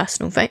who had a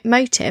personal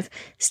motive,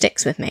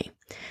 sticks with me.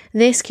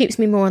 This keeps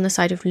me more on the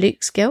side of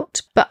Luke's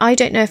guilt, but I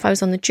don't know if I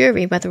was on the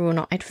jury whether or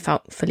not I'd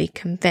felt fully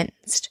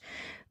convinced.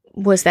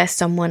 Was there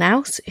someone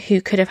else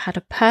who could have had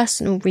a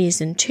personal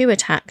reason to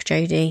attack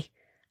Jodi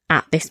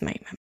at this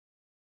moment?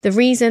 The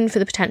reason for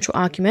the potential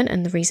argument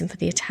and the reason for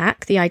the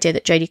attack, the idea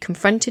that Jodi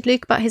confronted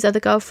Luke about his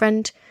other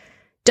girlfriend,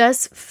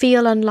 does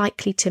feel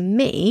unlikely to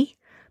me,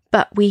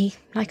 but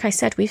like I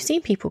said, we've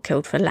seen people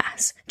killed for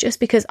less. Just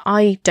because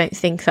I don't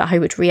think that I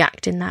would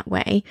react in that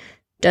way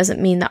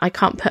doesn't mean that I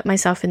can't put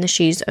myself in the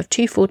shoes of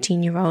 2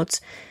 14-year-olds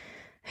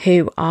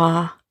who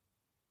are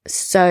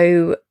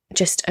so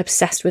just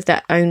obsessed with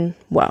their own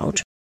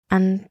world.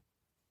 And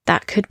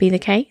that could be the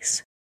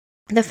case.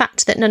 The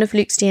fact that none of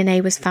Luke's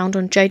DNA was found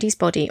on Jodi's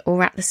body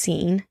or at the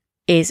scene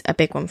is a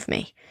big one for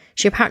me.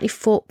 She apparently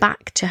fought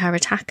back to her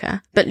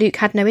attacker, but Luke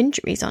had no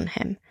injuries on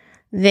him.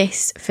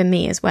 This, for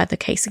me, is where the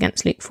case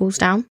against Luke falls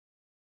down.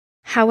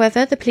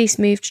 However, the police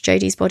moved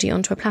Jodi's body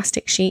onto a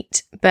plastic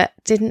sheet, but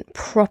didn't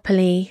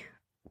properly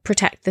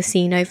protect the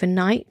scene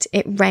overnight.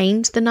 It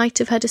rained the night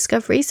of her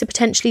discovery, so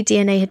potentially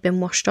DNA had been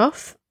washed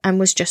off and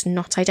was just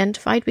not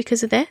identified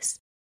because of this.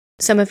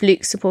 Some of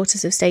Luke's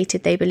supporters have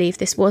stated they believe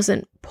this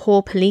wasn't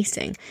poor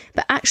policing,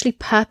 but actually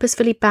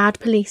purposefully bad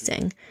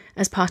policing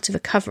as part of a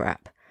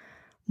cover-up.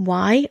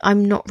 Why?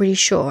 I'm not really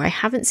sure. I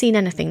haven't seen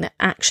anything that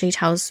actually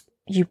tells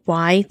you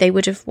why they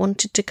would have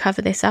wanted to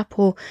cover this up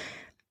or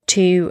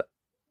to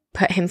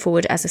put him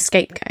forward as a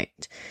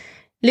scapegoat.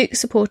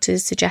 Luke's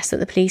supporters suggest that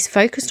the police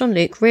focused on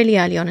Luke really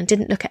early on and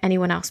didn't look at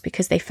anyone else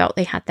because they felt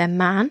they had their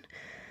man.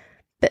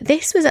 But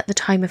this was at the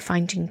time of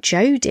finding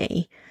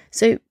Jodi,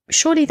 so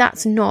surely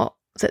that's not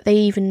that they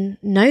even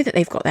know that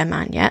they've got their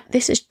man yet.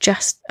 This is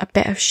just a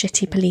bit of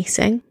shitty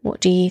policing. What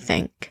do you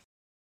think?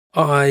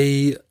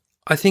 I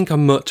think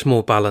I'm much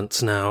more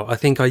balanced now. I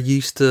think I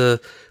used to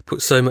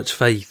put so much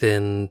faith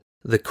in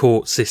the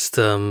court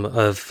system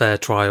of fair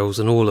trials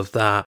and all of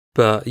that.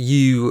 But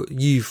you're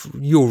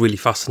really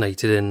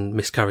fascinated in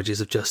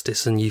miscarriages of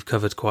justice, and you've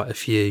covered quite a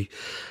few.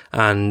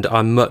 And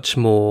I'm much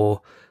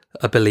more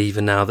a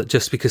believer now that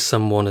just because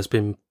someone has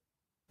been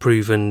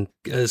proven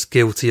as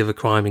guilty of a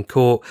crime in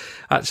court,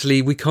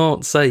 actually we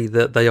can't say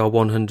that they are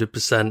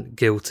 100%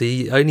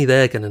 guilty. Only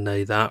they're going to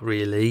know that,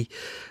 really.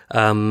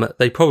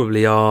 They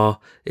probably are.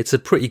 It's a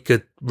pretty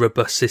good,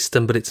 robust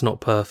system, but it's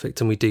not perfect,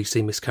 and we do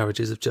see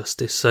miscarriages of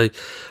justice. So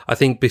I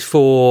think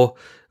before,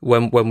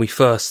 when we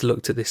first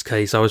looked at this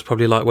case, I was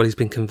probably like, well, he's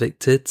been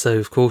convicted, so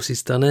of course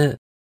he's done it,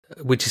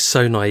 which is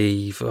so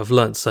naive. I've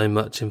learnt so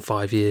much in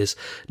 5 years.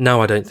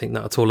 Now I don't think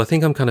that at all. I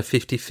think I'm kind of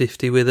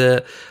 50-50 with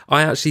it.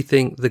 I actually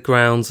think the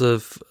grounds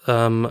of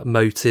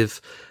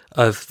motive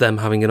of them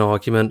having an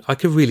argument, I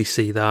could really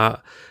see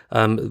that.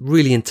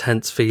 Really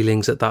intense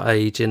feelings at that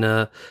age in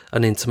an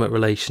intimate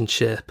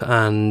relationship.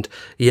 And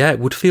yeah, it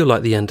would feel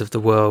like the end of the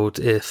world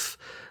if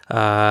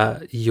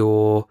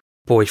your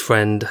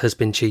boyfriend has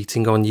been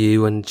cheating on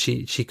you, and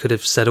she could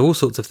have said all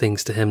sorts of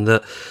things to him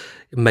that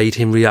made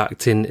him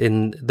react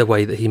in the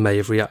way that he may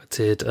have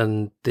reacted,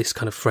 and this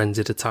kind of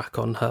frenzied attack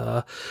on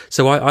her.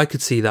 So I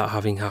could see that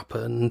having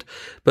happened,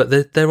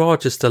 but there are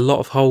just a lot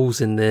of holes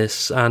in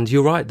this, and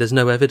you're right, there's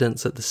no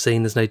evidence at the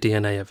scene, there's no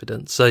DNA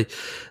evidence, so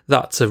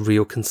that's a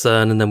real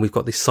concern. And then we've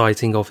got this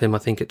sighting of him, I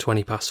think at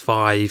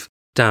 5:20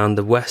 down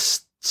the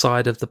west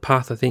side of the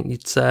path, I think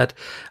you'd said,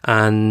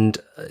 and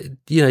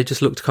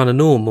just looked kind of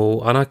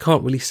normal, and I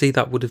can't really see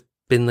that would have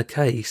been the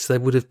case. There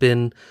would have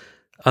been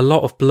a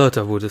lot of blood,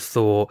 I would have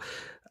thought,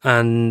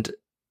 and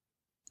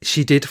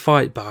she did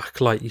fight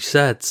back, like you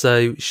said,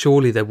 so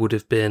surely there would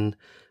have been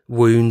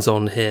wounds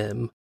on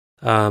him,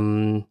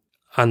 and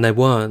there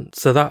weren't.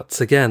 So that's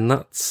I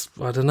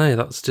don't know,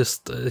 that's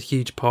just a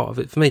huge part of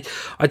it for me.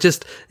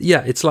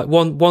 It's like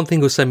one thing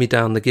will send me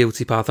down the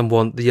guilty path,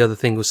 and the other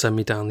thing will send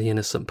me down the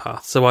innocent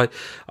path. So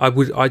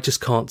I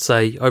just can't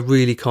say, I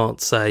really can't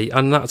say,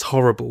 and that's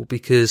horrible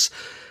because,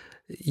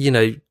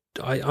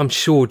 I'm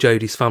sure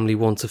Jodi's family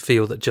want to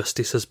feel that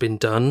justice has been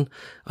done,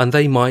 and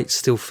they might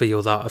still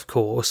feel that, of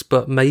course,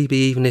 but maybe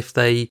even if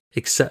they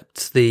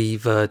accept the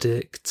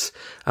verdict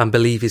and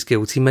believe he's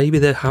guilty, maybe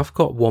they have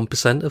got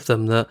 1% of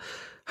them that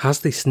has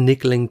this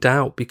niggling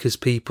doubt because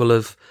people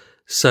have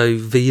so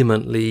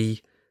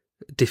vehemently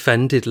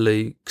defended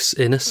Luke's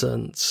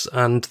innocence,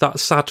 and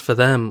that's sad for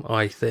them,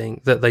 I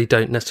think, that they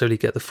don't necessarily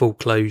get the full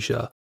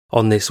closure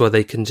on this, where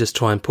they can just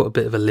try and put a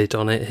bit of a lid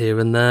on it here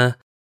and there.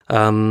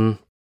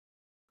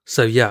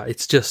 So yeah,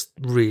 it's just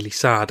really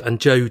sad. And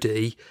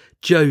Jodi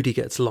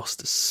gets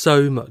lost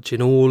so much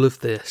in all of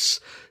this,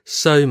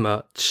 so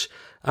much.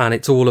 And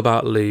it's all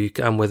about Luke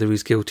and whether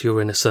he's guilty or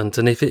innocent.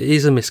 And if it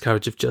is a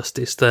miscarriage of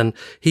justice, then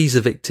he's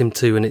a victim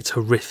too, and it's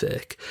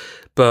horrific.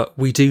 But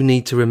we do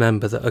need to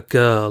remember that a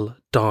girl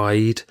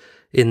died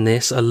in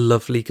this, a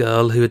lovely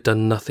girl who had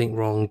done nothing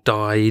wrong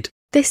died.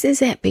 This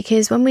is it,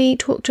 because when we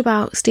talked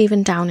about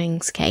Stephen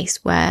Downing's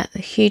case, where a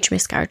huge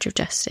miscarriage of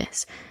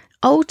justice,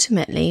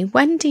 ultimately,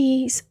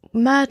 Wendy's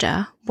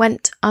murder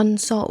went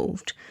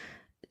unsolved.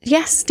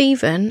 Yes,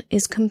 Stephen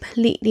is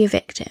completely a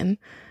victim,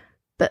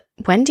 but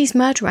Wendy's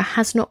murderer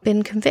has not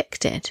been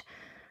convicted.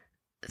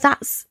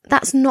 That's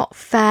not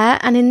fair.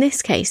 And in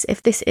this case,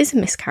 if this is a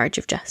miscarriage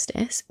of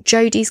justice,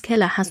 Jodi's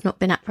killer has not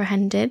been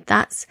apprehended.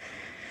 That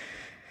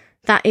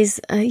is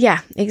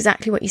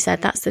exactly what you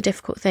said. That's the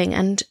difficult thing.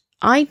 And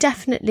I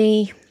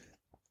definitely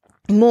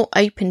am more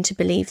open to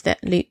believe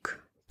that Luke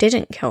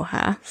didn't kill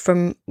her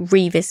from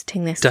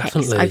revisiting this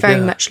case. I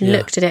very much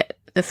looked at it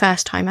the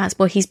first time as,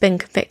 well, he's been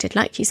convicted.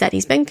 Like you said,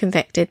 he's been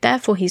convicted,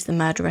 therefore he's the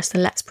murderer, so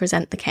let's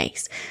present the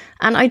case.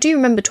 And I do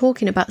remember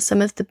talking about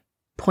some of the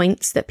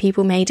points that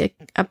people made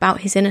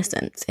about his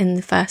innocence in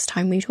the first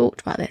time we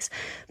talked about this,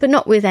 but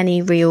not with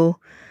any real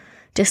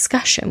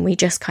discussion. We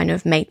just kind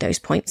of made those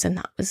points and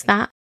that was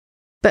that.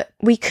 But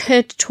we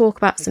could talk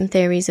about some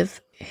theories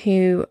of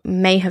who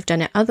may have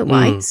done it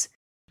otherwise,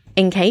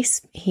 in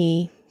case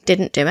he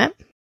didn't do it.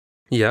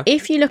 Yeah.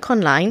 If you look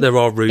online, there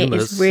are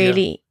rumours. It is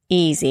really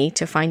easy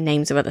to find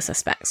names of other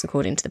suspects,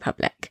 according to the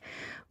public.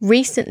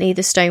 Recently,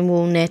 the stone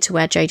wall near to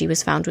where Jodi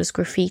was found was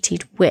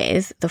graffitied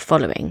with the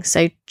following.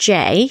 So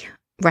J,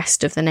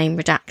 rest of the name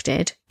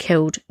redacted,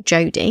 killed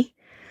Jodi.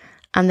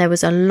 And there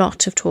was a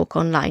lot of talk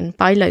online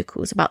by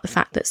locals about the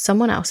fact that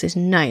someone else is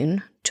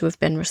known to have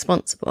been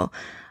responsible.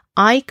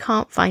 I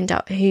can't find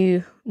out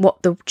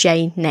what the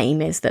J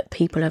name is that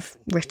people have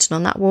written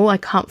on that wall. I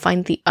can't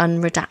find the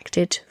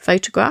unredacted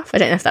photograph. I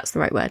don't know if that's the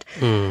right word.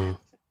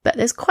 But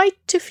there's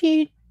quite a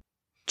few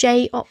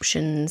J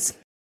options.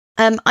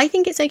 I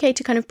think it's okay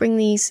to kind of bring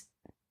these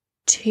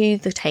to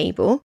the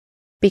table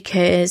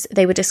because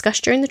they were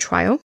discussed during the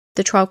trial.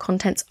 The trial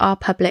contents are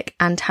public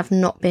and have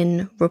not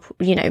been,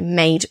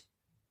 made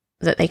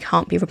that they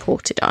can't be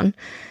reported on.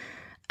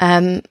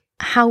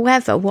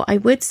 However, what I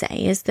would say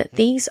is that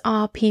these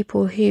are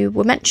people who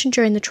were mentioned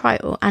during the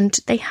trial and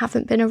they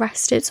haven't been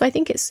arrested. So I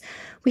think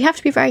we have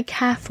to be very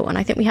careful, and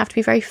I think we have to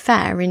be very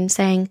fair in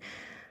saying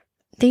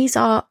these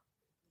are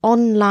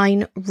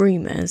online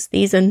rumours.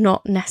 These are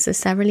not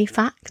necessarily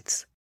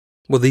facts.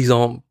 Well, these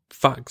aren't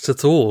facts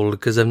at all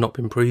because they've not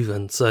been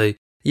proven. So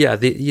yeah,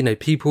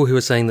 people who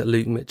are saying that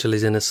Luke Mitchell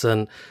is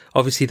innocent,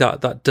 obviously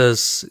that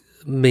does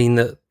mean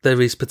that there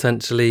is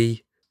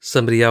potentially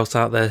somebody else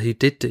out there who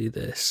did do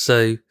this.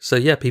 So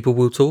yeah, people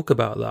will talk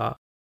about that.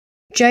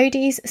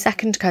 Jodi's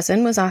second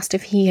cousin was asked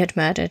if he had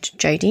murdered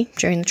Jodi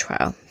during the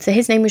trial. So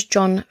his name was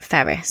John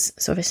Ferris.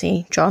 So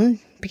obviously John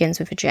begins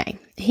with a J.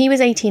 He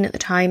was 18 at the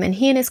time, and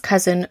he and his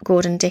cousin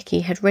Gordon Dickey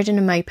had ridden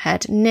a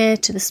moped near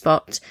to the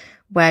spot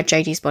where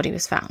Jodi's body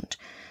was found.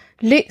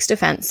 Luke's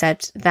defence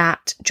said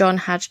that John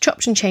had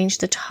chopped and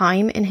changed the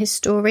time in his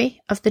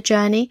story of the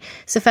journey.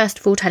 So first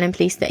of all, telling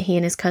police that he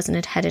and his cousin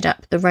had headed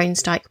up the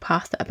Roansdyke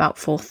path at about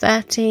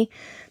 4:30.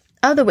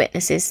 Other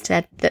witnesses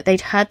said that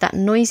they'd heard that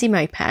noisy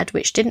moped,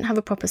 which didn't have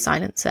a proper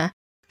silencer,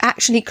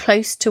 actually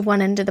close to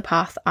one end of the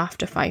path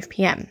after 5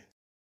 p.m.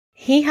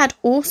 He had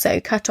also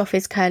cut off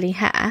his curly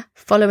hair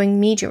following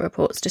media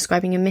reports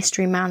describing a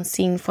mystery man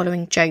seen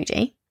following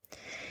Jodi.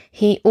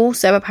 He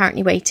also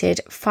apparently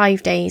waited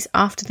 5 days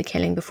after the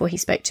killing before he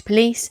spoke to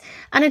police,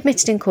 and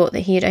admitted in court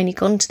that he had only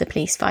gone to the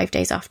police 5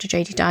 days after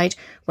Jodi died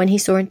when he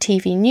saw a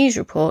TV news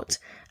report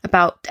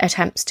about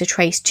attempts to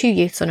trace 2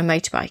 youths on a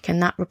motorbike,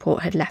 and that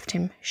report had left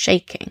him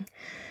shaking.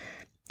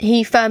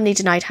 He firmly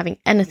denied having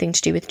anything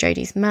to do with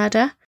Jodi's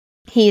murder.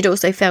 He had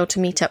also failed to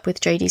meet up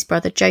with Jodi's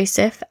brother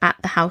Joseph at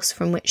the house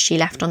from which she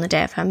left on the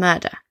day of her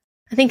murder.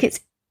 I think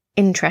it's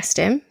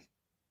interesting,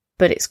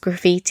 but it's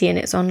graffiti and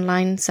it's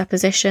online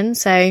supposition,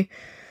 so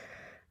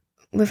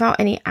without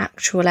any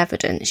actual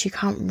evidence, you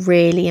can't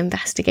really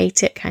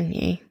investigate it, can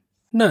you?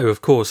 No,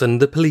 of course, and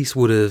the police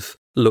would have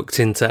looked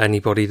into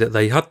anybody that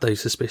they had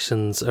those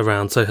suspicions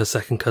around. So her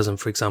second cousin,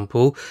 for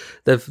example,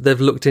 they've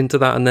looked into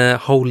that, and they're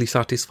wholly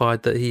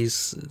satisfied that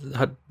he's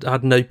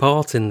had no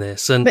part in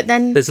this. And but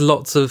then there's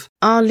lots of...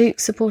 Are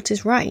Luke's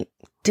supporters right?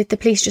 Did the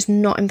police just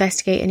not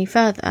investigate any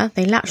further?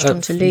 They latched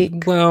onto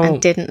Luke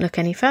and didn't look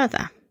any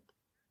further.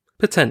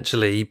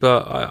 Potentially,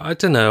 but I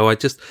don't know.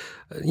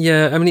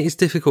 It's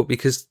difficult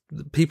because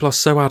people are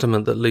so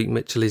adamant that Luke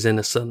Mitchell is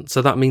innocent.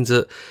 So that means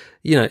that,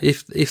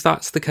 if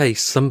that's the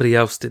case, somebody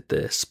else did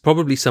this,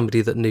 probably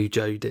somebody that knew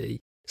Jodi.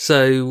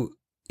 So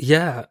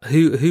yeah,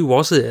 who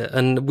was it?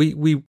 And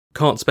we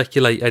can't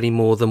speculate any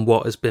more than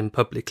what has been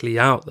publicly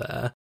out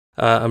there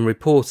and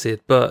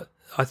reported. But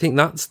I think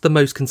that's the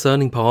most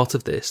concerning part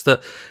of this,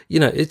 that,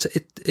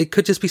 it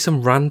could just be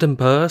some random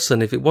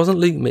person. If it wasn't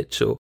Luke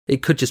Mitchell,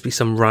 it could just be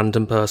some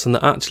random person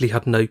that actually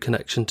had no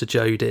connection to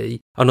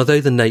Jodi. And although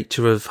the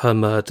nature of her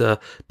murder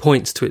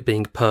points to it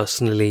being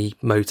personally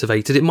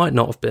motivated, it might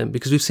not have been,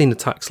 because we've seen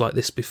attacks like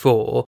this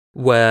before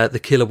where the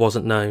killer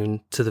wasn't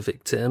known to the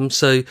victim.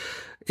 So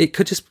it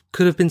could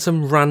have been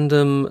some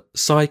random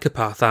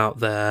psychopath out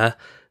there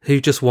who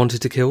just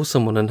wanted to kill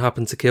someone and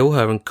happened to kill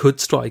her and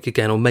could strike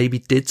again, or maybe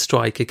did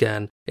strike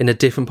again in a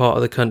different part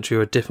of the country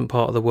or a different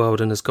part of the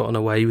world and has gotten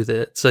away with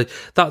it. So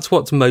that's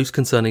what's most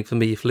concerning for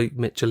me if Luke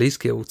Mitchell is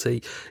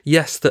guilty.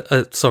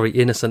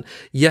 Innocent.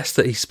 Yes,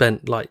 that he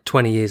spent like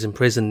 20 years in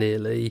prison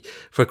nearly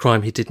for a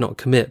crime he did not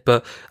commit,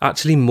 but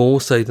actually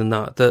more so than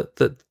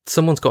that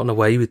someone's gotten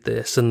away with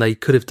this and they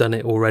could have done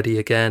it already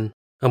again,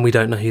 and we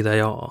don't know who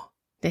they are.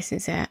 This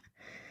is it.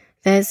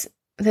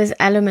 There's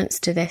elements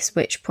to this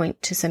which point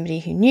to somebody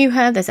who knew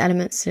her. There's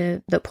elements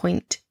that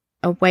point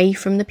away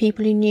from the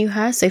people who knew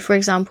her. So, for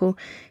example,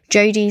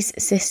 Jodi's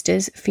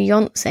sister's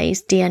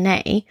fiance's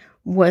DNA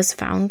was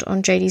found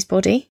on Jodi's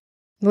body,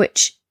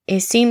 which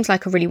seems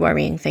like a really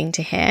worrying thing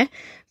to hear.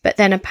 But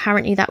then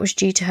apparently that was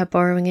due to her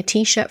borrowing a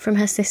T-shirt from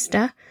her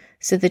sister.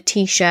 So the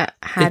T-shirt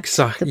had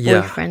the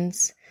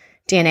boyfriend's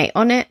DNA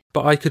on it.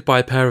 But I could buy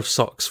a pair of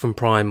socks from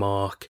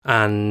Primark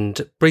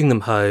and bring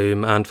them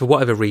home, and for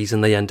whatever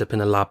reason they end up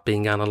in a lab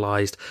being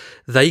analysed.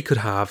 They could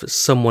have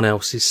someone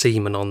else's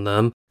semen on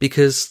them,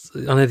 because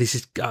I know this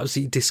is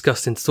absolutely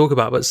disgusting to talk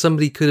about, but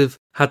somebody could have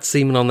had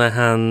semen on their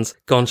hands,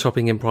 gone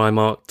shopping in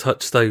Primark,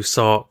 touched those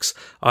socks.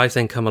 I've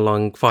then come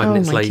along 5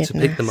 minutes later,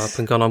 picked them up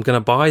and gone, I'm going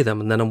to buy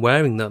them, and then I'm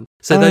wearing them.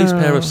 So those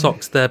pair of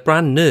socks, they're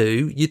brand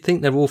new. You'd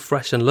think they're all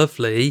fresh and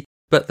lovely,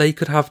 but they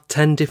could have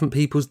 10 different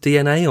people's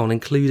DNA on,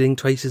 including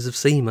traces of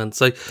semen.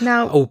 So,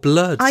 or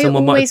blood.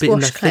 Someone might have bitten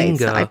their finger. I always wash clothes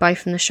that I buy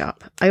from the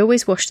shop. I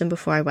always wash them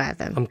before I wear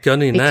them. I'm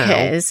gunning now.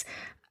 Because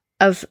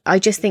I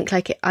just think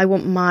I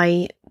want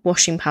my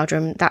washing powder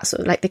and that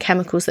sort of the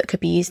chemicals that could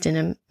be used in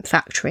a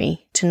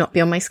factory to not be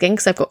on my skin,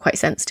 because I've got quite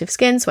sensitive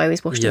skin. So I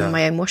always wash them in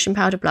my own washing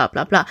powder, blah,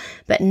 blah, blah.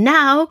 But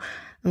now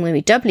I'm going to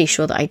be doubly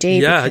sure that I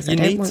do, because I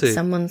don't want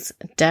someone's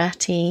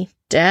dirty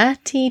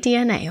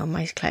DNA on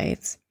my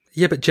clothes.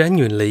 Yeah, but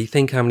genuinely,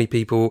 think how many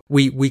people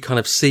we kind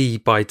of see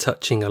by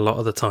touching a lot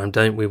of the time,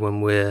 don't we,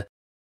 when we're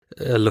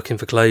looking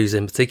for clothes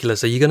in particular.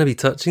 So you're going to be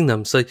touching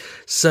them.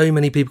 So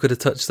many people could have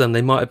touched them.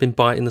 They might have been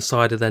biting the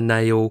side of their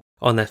nail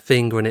on their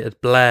finger and it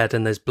had bled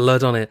and there's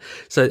blood on it.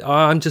 So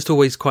I'm just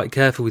always quite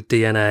careful with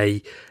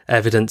DNA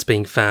evidence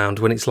being found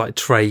when it's like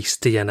trace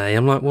DNA.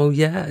 I'm like, well,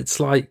 yeah, it's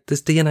like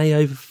there's DNA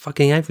over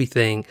fucking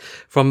everything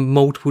from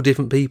multiple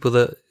different people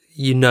that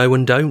you know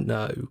and don't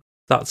know.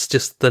 That's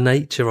just the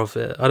nature of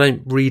it. I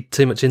don't read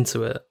too much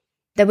into it.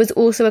 There was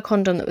also a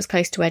condom that was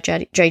close to where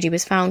Jodi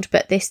was found,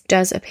 but this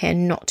does appear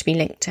not to be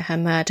linked to her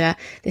murder.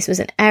 This was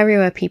an area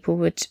where people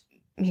would,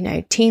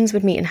 teens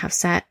would meet and have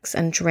sex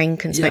and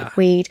drink and smoke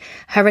weed.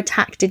 Her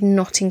attack did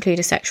not include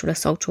a sexual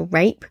assault or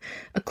rape,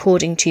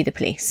 according to the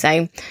police.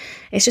 So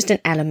it's just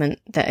an element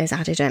that is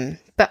added in.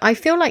 But I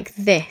feel like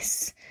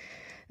this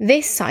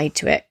side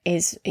to it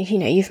is,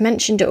 you've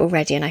mentioned it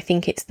already, and I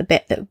think it's the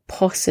bit that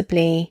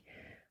possibly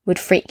would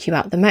freak you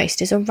out the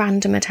most, is a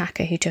random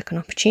attacker who took an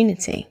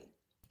opportunity.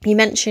 You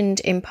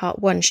mentioned in part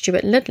 1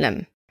 Stuart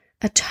Ludlam,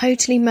 a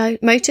totally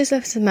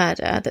motiveless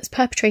murder that's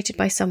perpetrated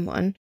by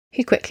someone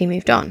who quickly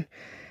moved on.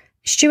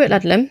 Stuart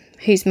Ludlam,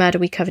 whose murder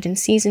we covered in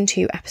season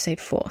 2, episode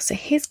 4. So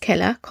his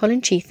killer,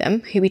 Colin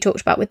Cheatham, who we talked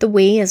about with the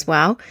we as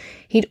well,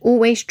 he'd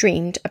always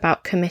dreamed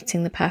about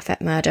committing the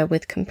perfect murder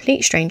with a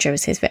complete stranger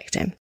as his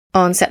victim.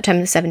 On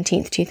September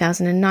 17th,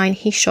 2009,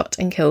 he shot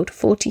and killed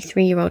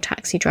 43-year-old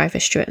taxi driver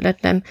Stuart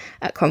Ludlam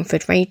at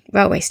Cromford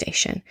railway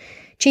station.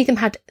 Cheatham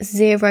had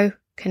zero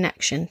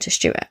connection to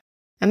Stuart.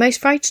 And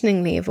most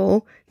frighteningly of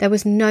all, there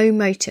was no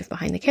motive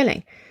behind the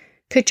killing.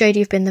 Could Jodi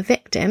have been the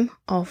victim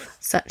of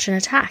such an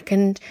attack?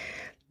 And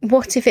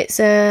what if it's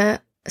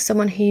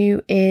someone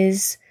who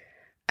is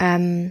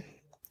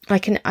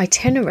like an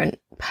itinerant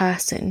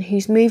person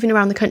who's moving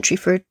around the country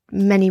for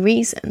many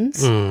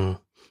reasons?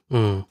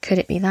 Could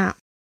it be that?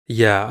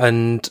 Yeah,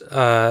 and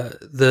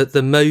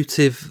the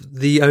motive,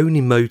 the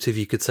only motive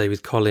you could say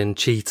with Colin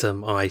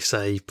Cheatham, I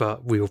say,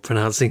 but we all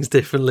pronounce things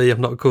differently. I'm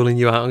not calling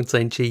you out and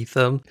saying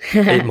Cheatham.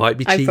 It might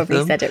be Cheatham. I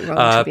probably said it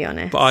wrong, to be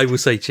honest. But I will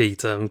say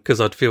Cheatham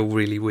because I'd feel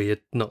really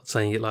weird not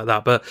saying it like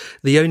that. But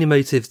the only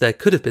motive there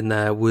could have been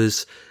there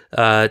was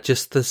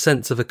just the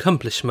sense of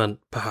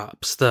accomplishment,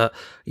 perhaps, that,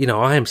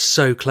 I am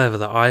so clever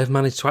that I have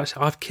managed to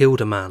I've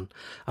killed a man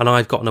and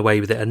I've gotten away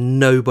with it and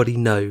nobody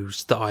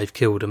knows that I've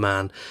killed a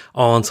man.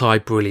 Aren't I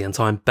brilliant?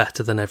 I'm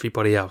better than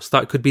everybody else.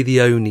 That could be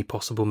the only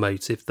possible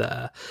motive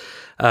there.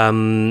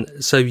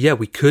 So yeah,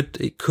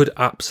 it could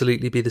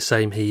absolutely be the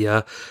same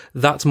here.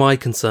 That's my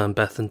concern,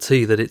 Bethan,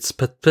 too, that it's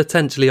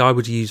potentially, I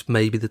would use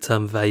maybe the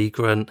term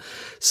vagrant,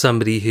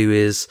 somebody who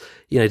is,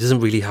 doesn't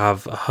really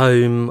have a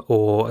home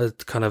or a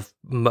kind of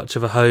much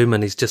of a home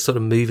and is just sort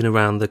of moving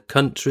around the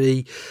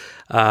country,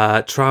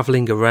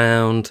 traveling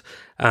around,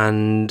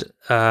 and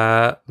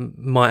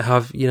might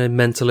have,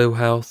 mental ill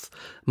health,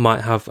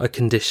 might have a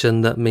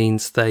condition that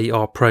means they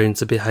are prone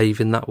to behave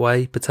in that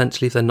way,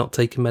 potentially if they're not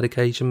taking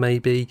medication,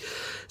 maybe.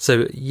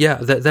 So yeah,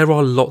 there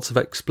are lots of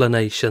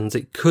explanations.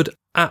 It could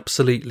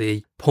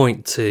absolutely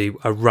point to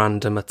a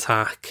random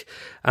attack,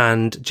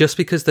 and just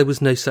because there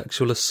was no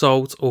sexual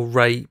assault or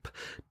rape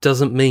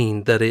doesn't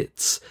mean that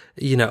it's,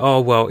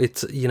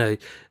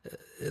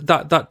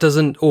 that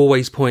doesn't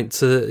always point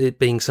to it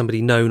being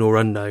somebody known or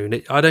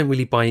unknown. I don't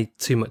really buy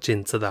too much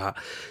into that.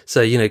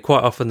 So,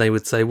 quite often they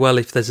would say, well,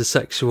 if there's a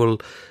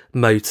sexual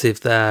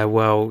motive there,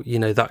 well,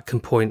 that can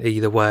point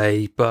either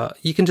way, but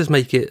you can just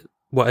make it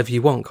whatever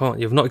you want, can't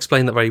you? I've not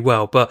explained that very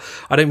well, but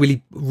I don't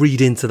really read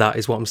into that,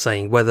 is what I'm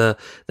saying. Whether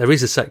there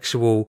is a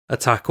sexual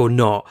attack or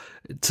not,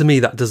 to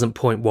me, that doesn't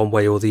point one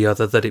way or the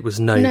other, that it was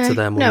known to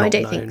them or not. No, I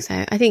don't think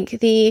so. I think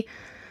the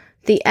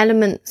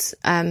elements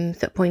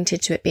that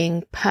pointed to it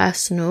being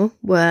personal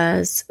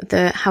was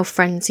how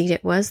frenzied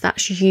it was.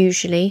 That's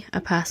usually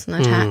a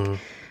personal attack.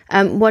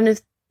 One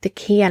of the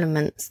key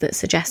elements that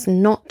suggests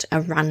not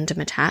a random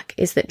attack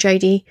is that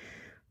Jodi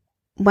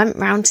went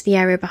round to the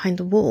area behind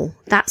the wall.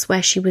 That's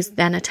where she was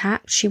then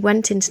attacked. She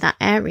went into that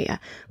area.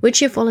 Would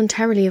she have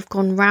voluntarily have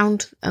gone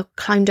round,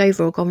 climbed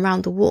over or gone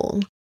round the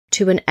wall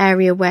to an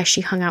area where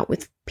she hung out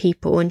with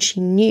people and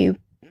she knew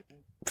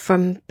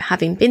from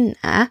having been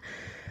there?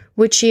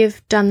 Would she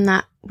have done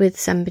that with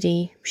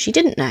somebody she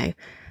didn't know?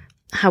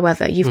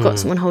 However, you've got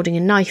someone holding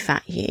a knife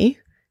at you.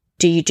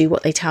 Do you do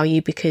what they tell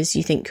you because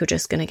you think you're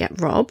just going to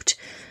get robbed?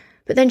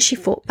 But then she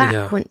fought back.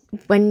 Yeah.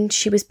 When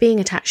she was being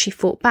attacked, she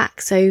fought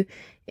back. So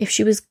if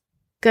she was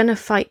going to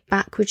fight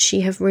back, would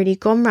she have really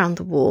gone round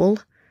the wall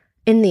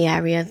in the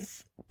area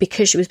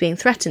because she was being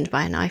threatened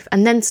by a knife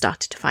and then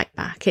started to fight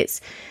back? I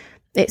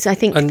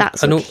think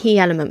that's a key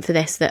element for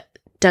this that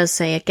does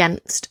say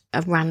against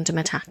a random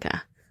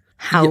attacker.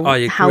 How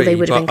they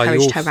would have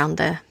encouraged her around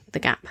the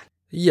gap.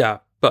 Yeah,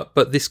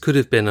 but this could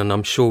have been, and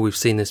I'm sure we've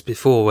seen this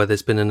before, where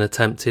there's been an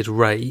attempted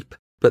rape,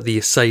 but the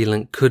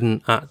assailant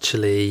couldn't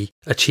actually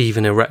achieve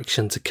an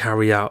erection to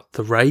carry out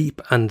the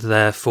rape, and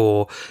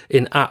therefore,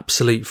 in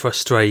absolute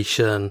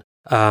frustration,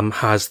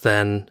 has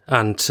then,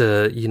 and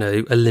to,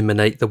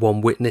 eliminate the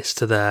one witness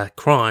to their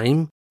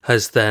crime,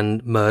 has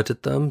then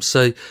murdered them.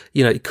 So,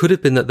 it could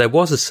have been that there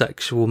was a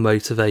sexual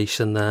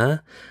motivation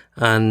there,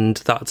 and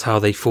that's how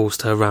they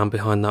forced her around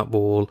behind that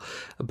wall.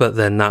 But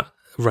then that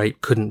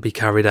rape couldn't be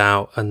carried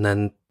out, and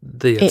then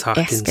the attack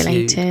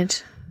escalated.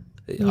 Ensued.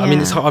 Yeah. I mean,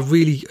 it's hard. I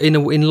really,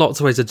 in lots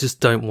of ways, I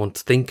just don't want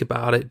to think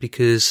about it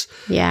because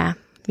you don't want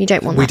that to be the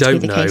case at all. We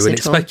don't know, and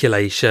it's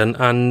speculation,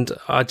 and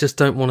I just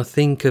don't want to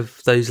think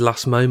of those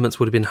last moments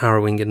would have been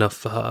harrowing enough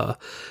for her,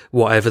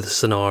 whatever the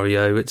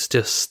scenario. It's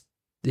just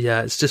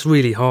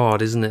really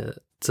hard, isn't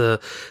it? to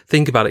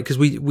think about it, because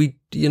we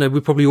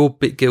we're probably all a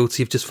bit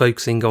guilty of just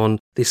focusing on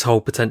this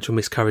whole potential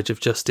miscarriage of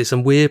justice,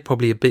 and we're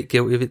probably a bit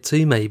guilty of it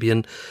too, maybe,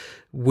 and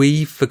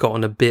we've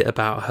forgotten a bit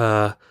about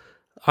her.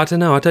 I don't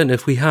know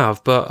if we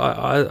have, but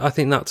I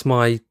think that's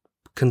my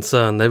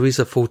concern. There is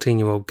a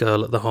 14-year-old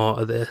girl at the heart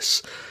of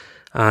this,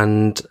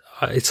 and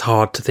it's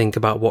hard to think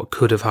about what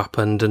could have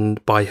happened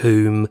and by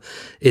whom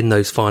in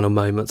those final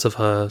moments of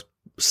her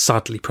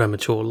sadly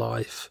premature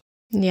life.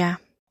 Yeah.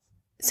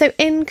 So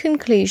in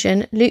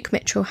conclusion, Luke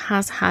Mitchell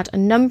has had a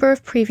number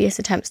of previous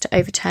attempts to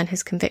overturn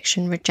his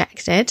conviction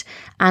rejected,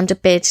 and a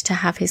bid to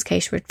have his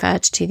case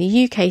referred to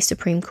the UK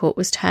Supreme Court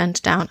was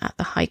turned down at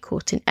the High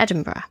Court in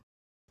Edinburgh.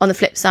 On the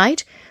flip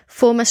side,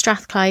 former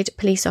Strathclyde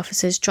police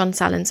officers John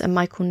Sallins and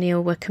Michael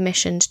Neal were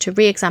commissioned to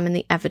re-examine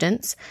the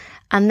evidence,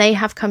 and they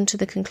have come to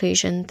the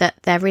conclusion that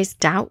there is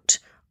doubt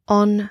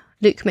on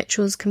Luke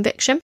Mitchell's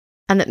conviction,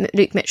 and that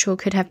Luke Mitchell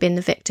could have been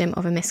the victim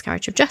of a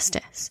miscarriage of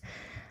justice.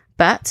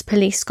 But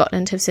Police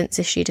Scotland have since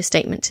issued a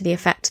statement to the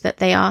effect that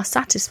they are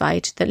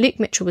satisfied that Luke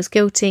Mitchell was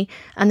guilty,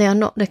 and they are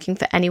not looking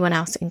for anyone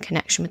else in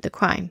connection with the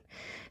crime.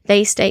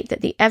 They state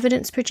that the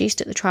evidence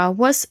produced at the trial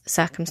was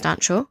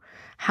circumstantial.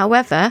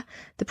 However,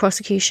 the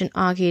prosecution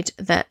argued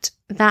that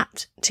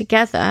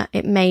together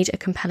it made a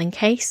compelling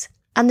case,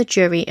 and the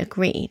jury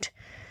agreed.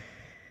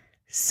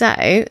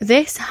 So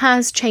this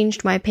has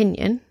changed my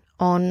opinion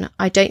on,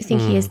 I don't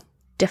think he is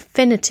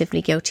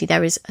definitively guilty.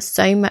 There is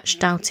so much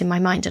doubt in my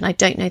mind, and I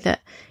don't know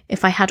that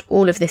if I had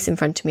all of this in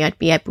front of me, I'd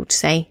be able to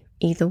say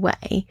either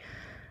way.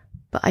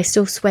 But I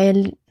still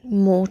sway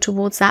more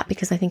towards that,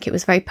 because I think it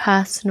was very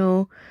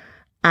personal,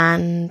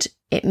 and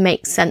it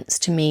makes sense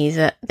to me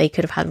that they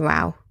could have had a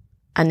row,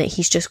 and that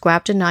he's just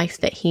grabbed a knife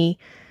that he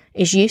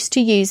is used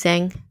to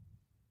using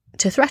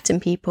to threaten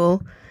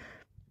people,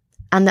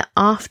 and that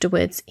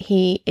afterwards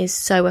he is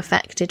so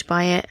affected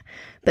by it.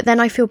 But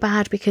then I feel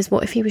bad, because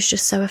what if he was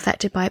just so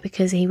affected by it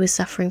because he was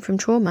suffering from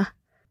trauma?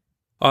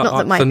 Not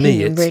that my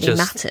opinion really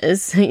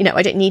matters.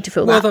 I don't need to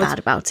feel that bad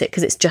about it,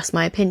 because it's just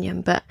my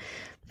opinion. But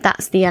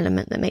that's the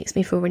element that makes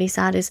me feel really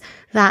sad, is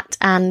that,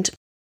 and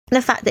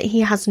the fact that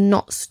he has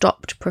not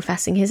stopped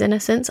professing his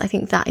innocence. I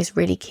think that is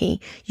really key.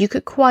 You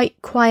could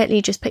quite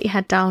quietly just put your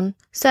head down,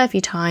 serve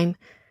your time,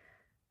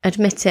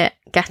 admit it,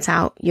 get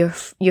out, you're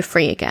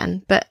free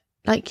again. But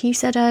like you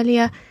said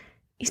earlier,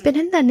 he's been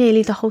in there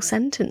nearly the whole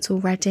sentence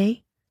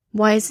already.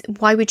 Why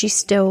would you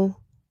still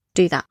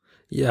do that?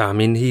 Yeah, I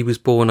mean, he was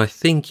born, I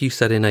think you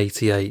said, in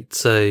 88.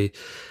 So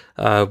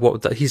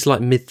he's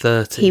like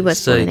mid-30s. He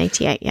was born in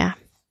 88, yeah.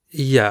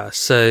 Yeah,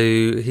 so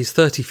he's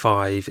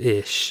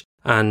 35-ish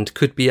and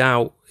could be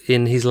out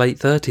in his late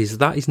 30s.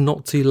 That is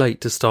not too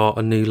late to start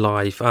a new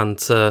life, and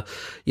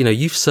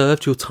you've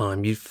served your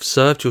time, you've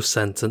served your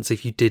sentence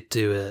if you did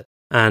do it,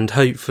 and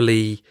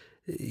hopefully,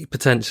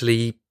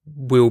 potentially,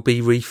 will be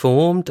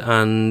reformed,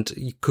 and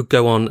you could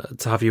go on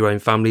to have your own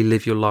family,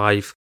 live your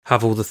life,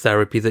 have all the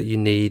therapy that you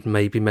need,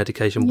 maybe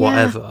medication,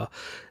 whatever.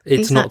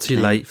 It's not too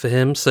late for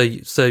him. So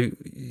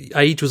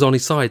age was on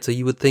his side. So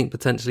you would think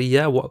potentially,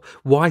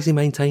 why has he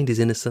maintained his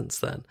innocence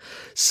then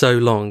so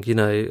long?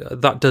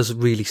 That does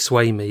really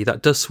sway me.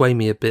 That does sway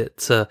me a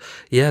bit.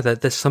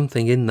 There's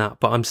something in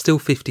that, but I'm still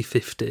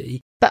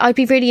 50-50. But I'd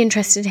be really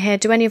interested to hear,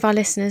 do any of our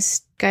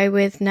listeners go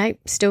with, nope,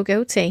 still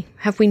guilty?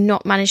 Have we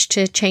not managed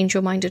to change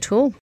your mind at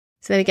all?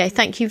 So there we go.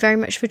 Thank you very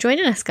much for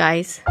joining us,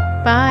 guys.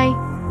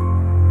 Bye.